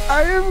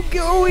 I am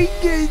going.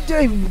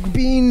 I've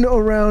been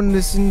around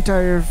this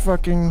entire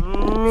fucking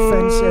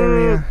fence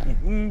area.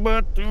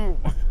 But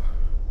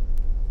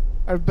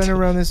I've been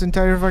around this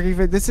entire fucking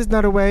fence. This is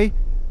not a way.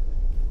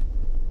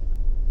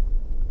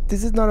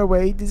 This is not a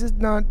way. This is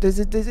not. This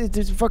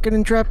is fucking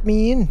entrap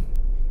me in.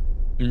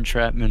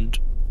 entrapment.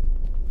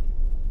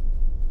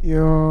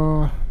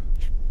 Yo.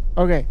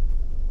 Okay.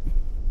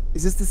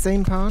 Is this the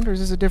same pond or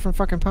is this a different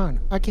fucking pond?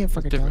 I can't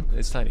fucking tell. Different.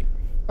 It's tiny.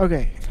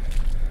 Okay.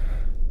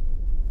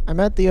 I'm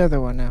at the other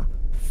one now.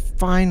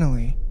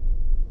 Finally.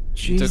 You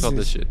Jesus. took all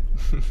this shit.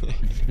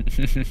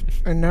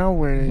 And now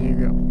where do you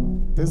go?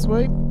 This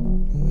way?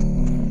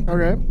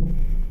 Okay.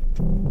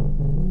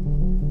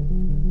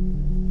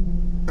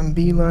 I'm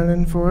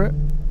beelining for it.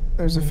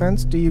 There's a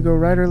fence. Do you go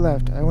right or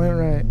left? I went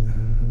right.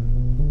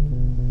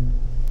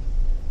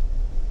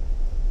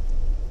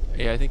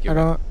 Yeah, I think I you're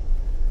right. don't.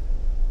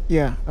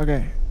 Yeah,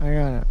 okay. I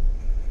got it.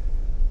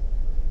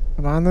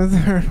 I'm on the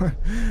third one.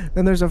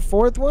 Then there's a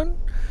fourth one.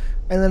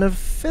 And then a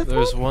fifth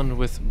There's one. one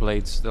with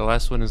blades. The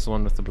last one is the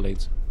one with the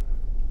blades.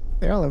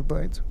 They all have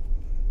blades.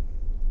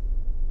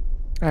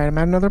 Alright, I'm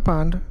at another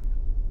pond.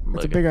 It's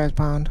a Okay. big ass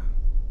pond.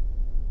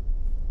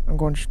 I'm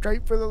going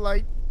straight for the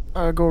light.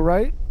 Go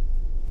right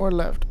or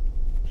left?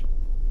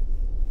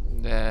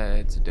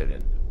 It's a dead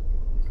end.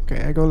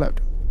 Okay, I go left.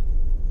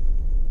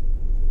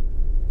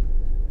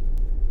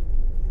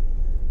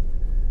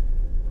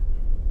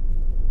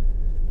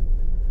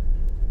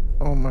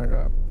 Oh my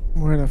god.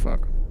 Where the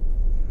fuck?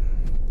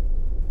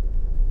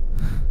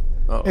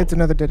 Uh-oh. It's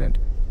another dead end.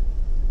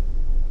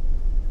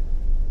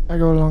 I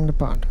go along the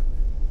pond.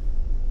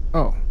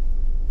 Oh.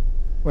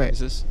 Wait, Is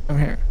this? I'm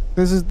here.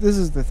 This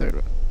is the third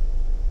one.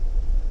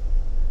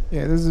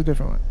 Yeah, this is a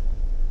different one.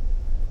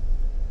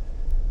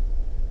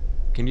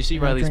 Can you see I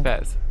don't Riley's think-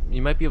 path?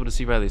 You might be able to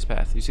see Riley's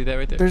path. You see that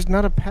right there? There's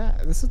not a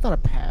path. This is not a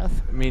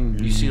path. I mean,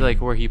 you see like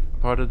where he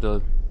parted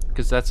the...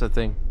 Because that's a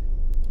thing.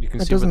 You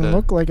can It see what doesn't the...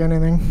 look like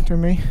anything to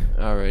me.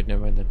 Alright,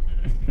 never mind then.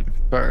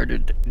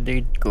 Bird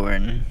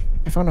Gorn.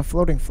 I found a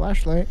floating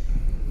flashlight.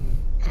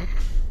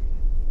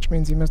 Which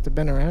means he must have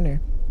been around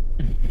here.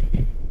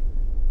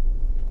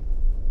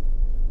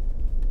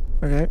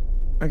 Okay.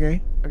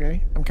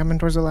 I'm coming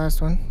towards the last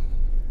one.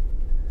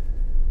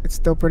 It's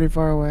still pretty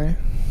far away.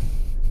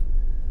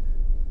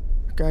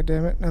 God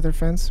damn it. Another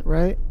fence.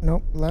 Right?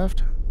 Nope.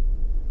 Left.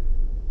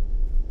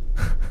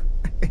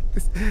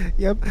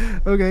 Yep.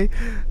 Okay.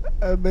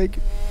 Make.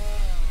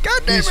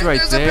 God damn He's it. right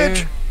There's there. a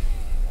bitch.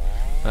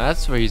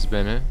 That's where he's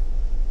been, huh?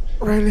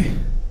 Riley.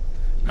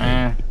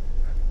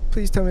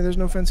 Please tell me there's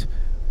no fence.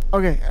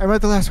 Okay. I'm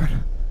at the last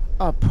one.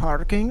 A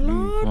parking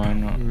lot? Why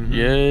not? Mhm.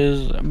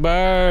 Yes,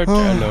 Bart.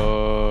 Oh.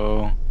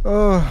 Hello.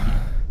 Oh.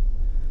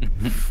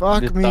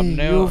 Fuck The me,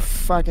 thumbnail. you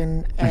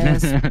fucking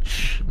ass.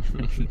 Ditch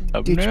me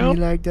Thumbnail?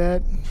 like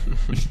that.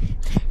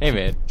 Hey,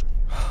 man.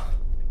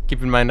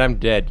 Keep in mind, I'm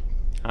dead.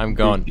 I'm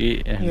gone.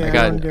 Yeah, Yeah, I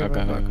got- don't give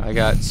a fuck. I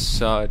got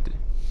sawed.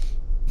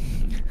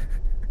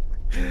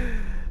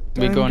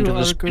 We Time go into to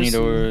the spinny Argosy.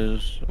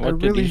 doors. What I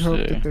really did he hope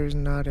say? that there's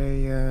not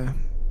a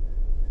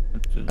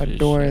What did a he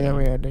door say? that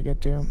we had to get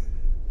to.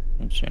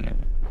 Don't see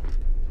anything.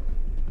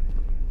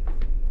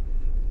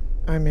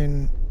 I'm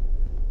in.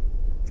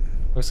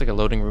 Looks like a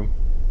loading room.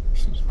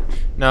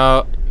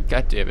 No,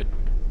 god damn it.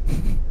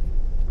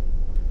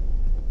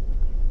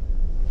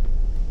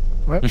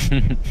 What?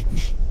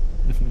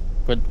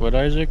 What,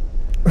 Isaac?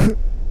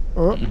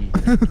 Oh,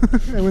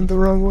 I went the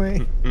wrong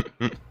way.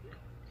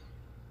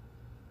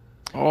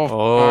 Oh,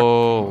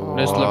 Oh, fuck.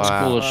 This looks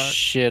cool as wow.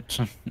 shit.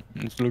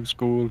 This looks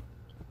cool.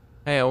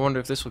 Hey, I wonder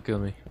if this will kill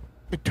me.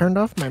 It turned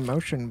off my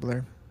motion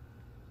blur.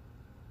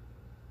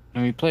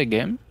 Can we play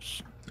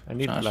games? I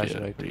need a Honestly,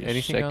 flashlight. pretty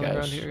Anything sick on around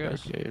ass here,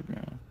 guys? arcade,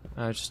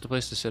 yeah. Just a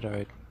place to sit,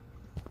 alright.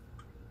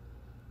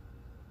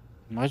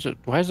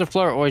 Why is the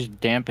floor always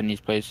damp in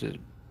these places?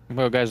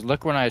 Well, guys,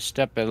 look when I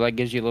step. It like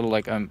gives you little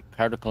like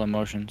particle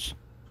emotions.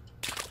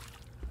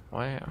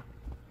 Wow.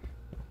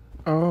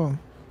 Oh.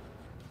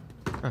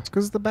 Huh. It's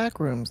because of the back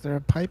rooms. There are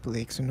pipe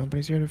leaks and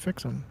nobody's here to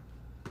fix them.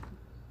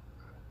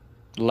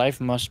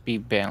 Life must be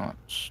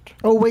balanced.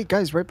 Oh, wait,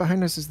 guys, right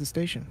behind us is the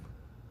station.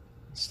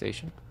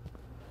 Station?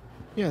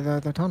 Yeah,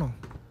 the tunnel.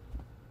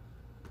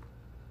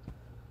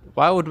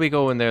 Why would we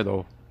go in there,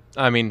 though?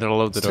 I mean, to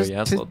load the It's door, just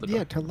yeah, to, load the door.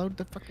 yeah, to load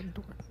the fucking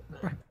door.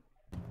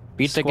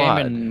 Beat the game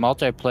in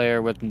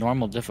multiplayer with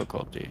normal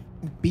difficulty.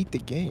 Beat the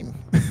game.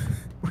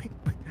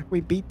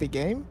 we beat the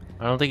game?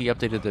 I don't think he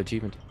updated the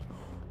achievement.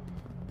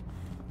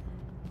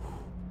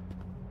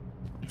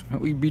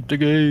 We beat the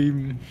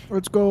game.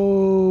 Let's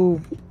go.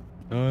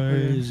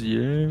 Guys,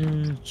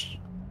 yes.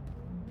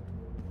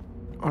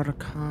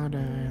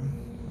 Arcade.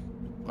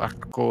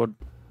 Barcode.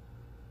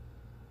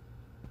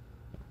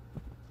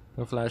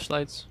 No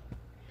flashlights?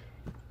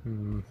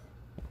 Hmm.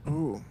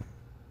 Ooh.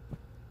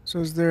 So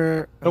is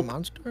there a Nope.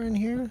 monster in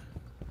here?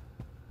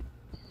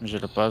 Is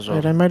it a puzzle?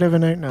 Wait, I might have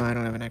an... No, I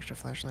don't have an extra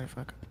flashlight.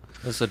 Fuck.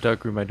 That's a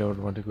dark room I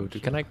don't want to go to.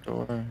 Can I...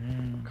 Door,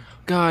 yeah.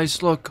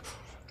 Guys, look!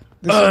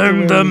 This is way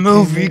we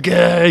came in.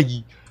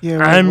 guy!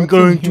 Yeah, wait, what's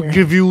in here?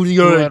 give you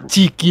your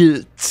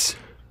tickets!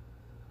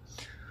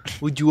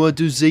 Would you want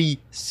to see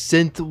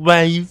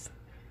Synthwave?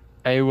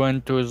 I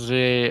want to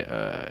say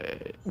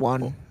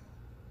One.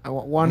 I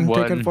want one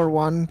ticket One. for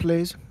one,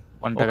 please.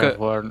 one Okay. ticket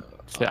for.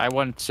 I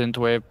want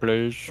synthwave,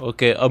 please.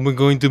 Okay, I'm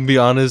going to be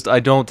honest, I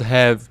don't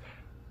have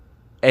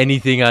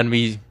anything on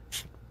me.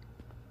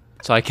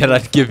 So I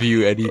cannot give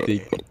you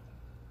anything.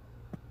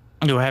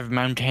 You have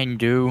Mountain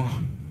Dew.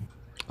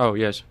 Oh,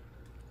 yes.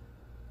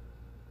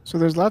 So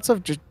there's lots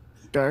of just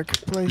dark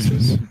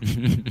places.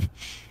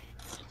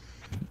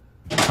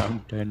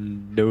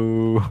 Mountain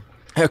Dew.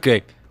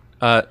 Okay,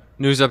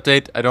 news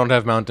update, I don't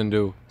have Mountain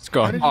Dew. It's How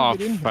gone. did you Oh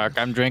get in here? fuck!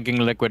 I'm drinking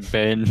liquid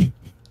pain.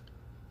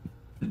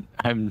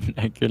 I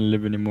can't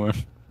live anymore.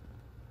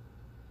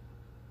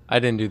 I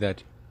didn't do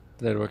that.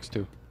 That works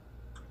too.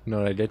 You know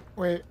what I did?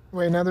 Wait,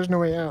 now there's no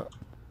way out.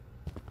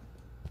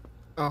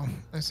 Oh,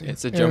 I see.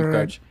 It's a Yeah, jump right.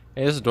 crouch.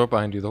 Hey, there's a door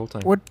behind you the whole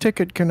time. What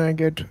ticket can I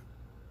get?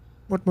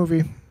 What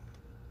movie?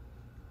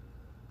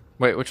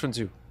 Wait, which one's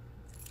you?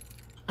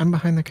 I'm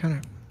behind the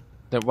counter.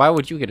 Then why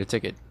would you get a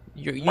ticket?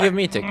 You give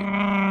me a ticket.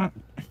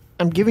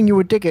 I'm giving you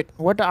a ticket.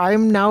 What?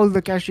 I'm now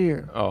the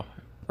cashier. Oh,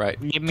 right.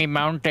 Give me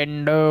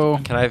Mountain Dew.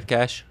 Can I have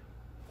cash?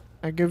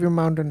 I give you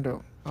Mountain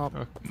Dew. Oh,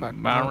 Okay. fuck.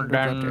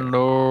 Mountain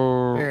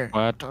Dew. Here.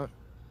 What?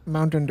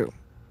 Mountain Dew.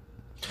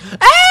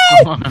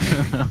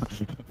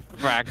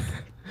 Fuck.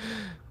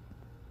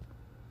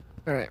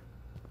 All right.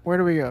 Where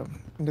do we go?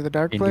 Into the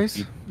dark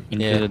place?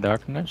 Into Yeah. the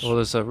darkness. Well,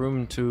 there's a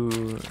room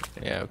to...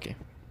 Yeah, okay.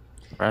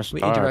 Press We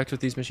start. interact with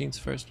these machines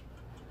first.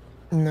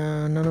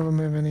 No, none of them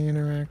have any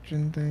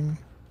interaction thing.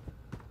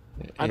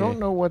 I Eh, don't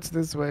know what's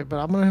this way, but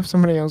I'm gonna have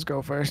somebody else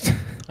go first.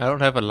 I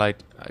don't have a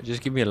light.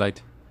 Just give me a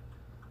light.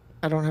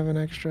 I don't have an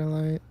extra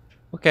light.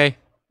 Okay.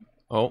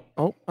 Oh,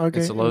 Oh, okay.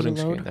 it's a it was loading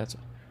load. screen. That's...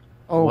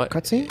 Oh, What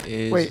cutscene?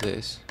 is Wait.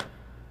 this?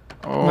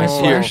 Oh, My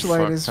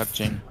flashlight fuck, is-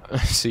 touching.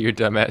 So your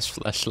dumbass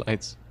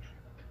flashlights.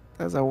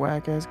 That's a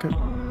whack ass cut.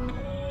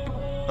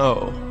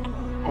 Oh.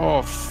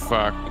 Oh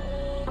fuck.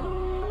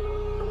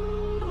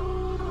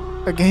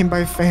 A game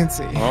by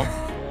Fancy. Oh.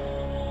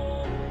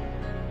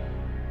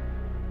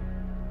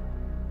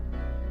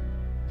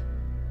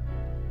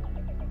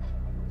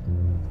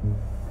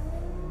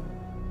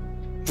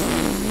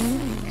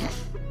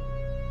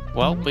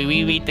 Well,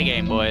 we beat the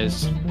game,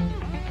 boys.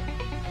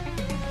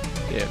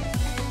 Yeah.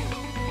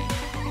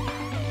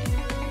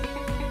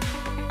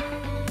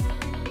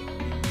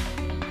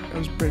 That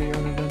was pretty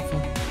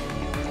uneventful.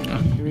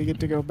 Do we get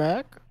to go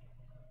back?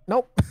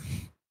 Nope.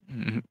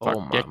 Fuck,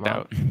 Oh, kicked mama.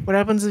 out. What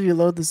happens if you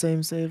load the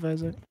same save,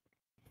 Isaac?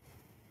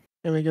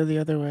 And we go the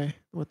other way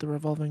with the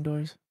revolving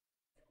doors.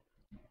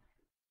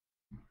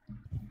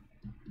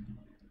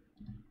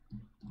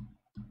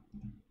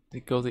 They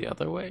go the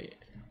other way.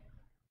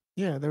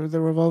 Yeah, there were the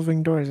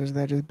revolving doors. Is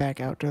that just back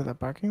out to the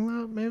parking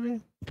lot,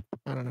 maybe?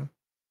 I don't know.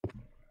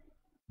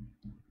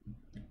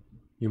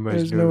 You must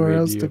There's do nowhere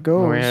else radio. to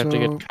go, we have to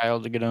so... get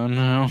Kyle to get on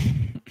now.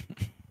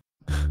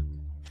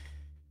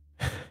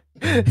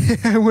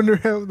 I wonder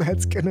how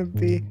that's gonna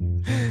be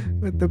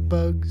with the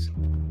bugs.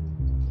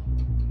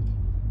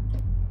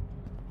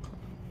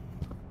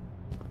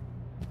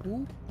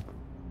 Ooh.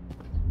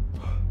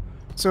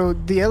 So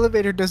the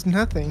elevator does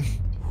nothing.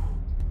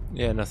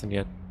 Yeah, nothing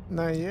yet.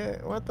 Not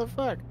yet. What the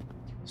fuck?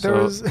 There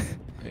So, was.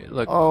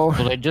 look, Oh,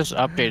 Well, they just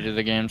updated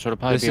the game, so it'll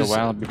probably be a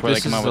while before they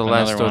this come is out the with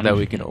last another door one. that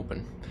we can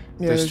open.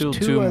 yeah. There's There's still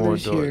two two more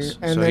others here, doors.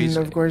 and So then he's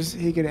of course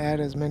he could add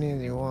as many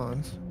as he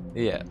wants.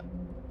 yeah.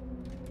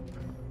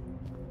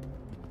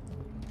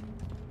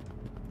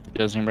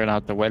 Doesn't bring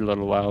out to wait a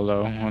little while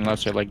though,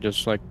 unless they like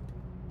just like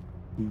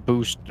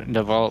boost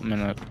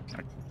development a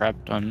crap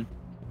ton.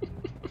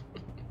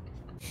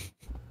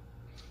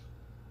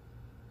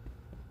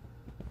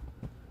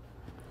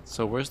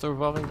 So where's the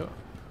revolving door?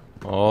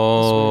 This way.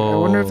 Oh. I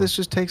wonder if this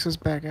just takes us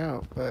back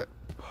out, but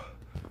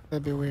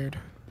that'd be weird.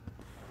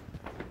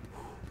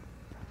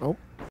 Oh.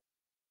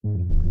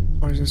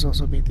 Or does this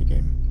also beat the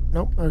game?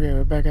 Nope. Okay,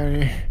 we're back out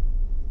here.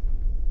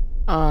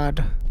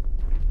 Odd.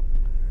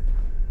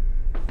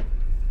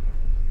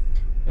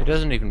 It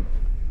doesn't even.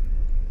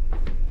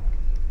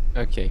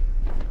 Okay.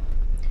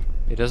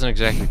 It doesn't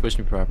exactly push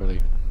me properly.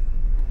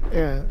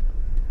 Yeah.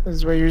 This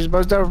is where you're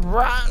supposed to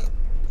run.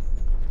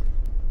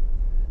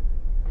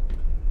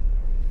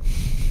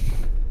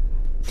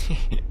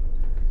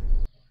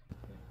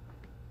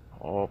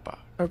 Opa.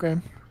 Okay.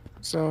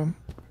 So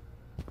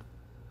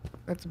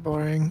that's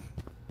boring.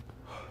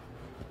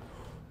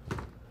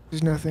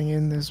 There's nothing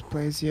in this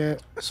place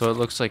yet. So it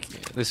looks like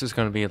this is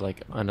gonna be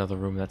like another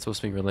room that's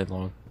supposed to be really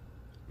long.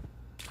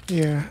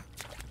 Yeah.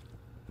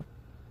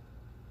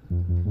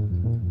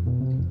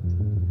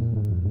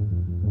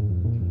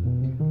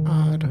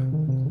 Odd.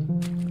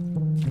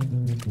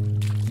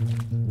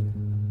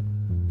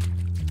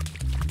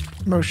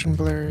 Motion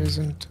blur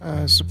isn't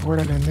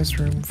supported in this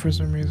room for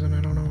some reason.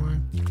 I don't know why.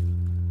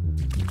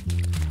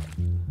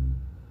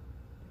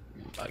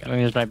 I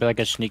think this might be like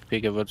a sneak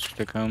peek of what's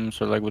to come.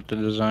 So like with the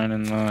design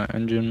and the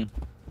engine.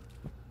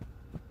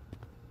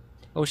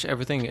 I wish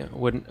everything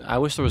wouldn't. I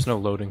wish there was no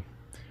loading.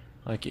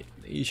 Like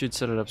you should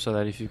set it up so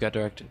that if you've got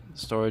direct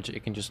storage,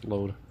 it can just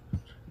load.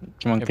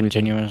 One Everything.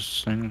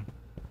 continuous thing.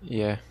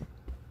 Yeah,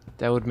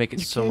 that would make it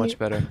You so can't much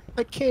better.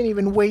 I can't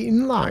even wait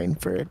in line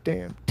for a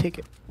damn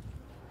ticket.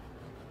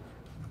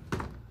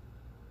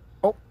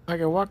 Oh, I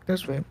can walk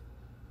this way.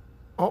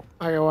 Oh,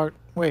 I can walk.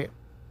 Wait.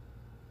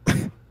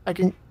 I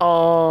can.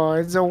 Oh,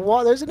 it's a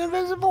wall. There's an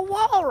invisible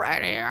wall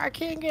right here. I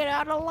can't get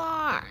out of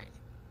line.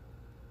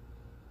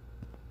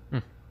 Hmm.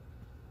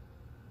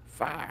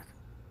 Fuck.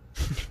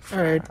 All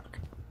right.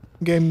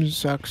 Game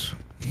sucks.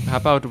 How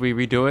about we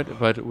redo it,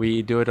 but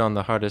we do it on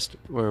the hardest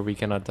where we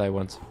cannot die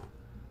once.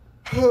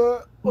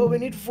 Well, we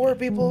need 4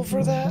 people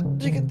for that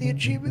to get the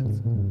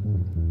achievements.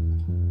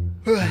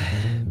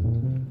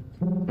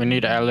 We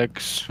need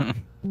Alex. And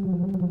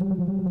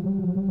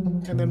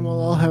then we'll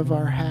all have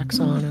our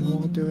hacks on and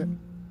we'll do it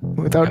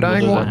without And we'll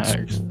dying do the once.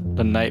 hacks.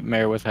 The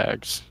nightmare with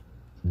hacks.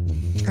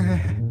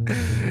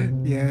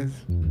 Yes.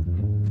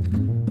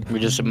 We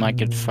just might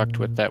get fucked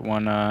with that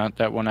one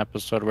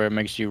episode where it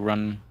makes you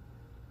run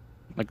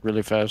like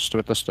really fast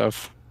with the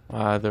stuff.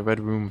 The red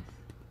room.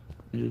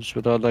 Just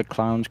with all the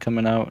clowns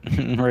coming out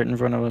right in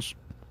front of us.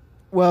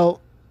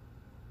 Well,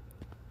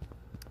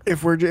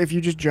 if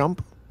you just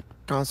jump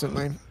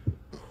constantly,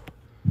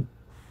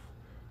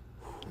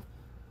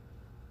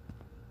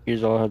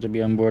 You all have to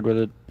be on board with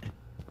it.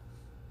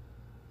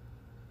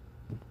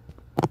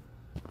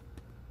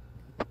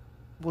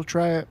 we'll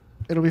try it.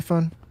 It'll be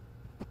fun.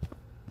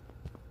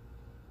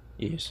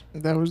 Yes.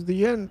 That was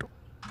the end.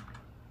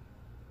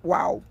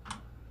 Wow.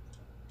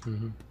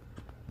 Mm-hmm.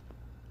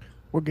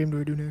 What game do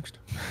we do next?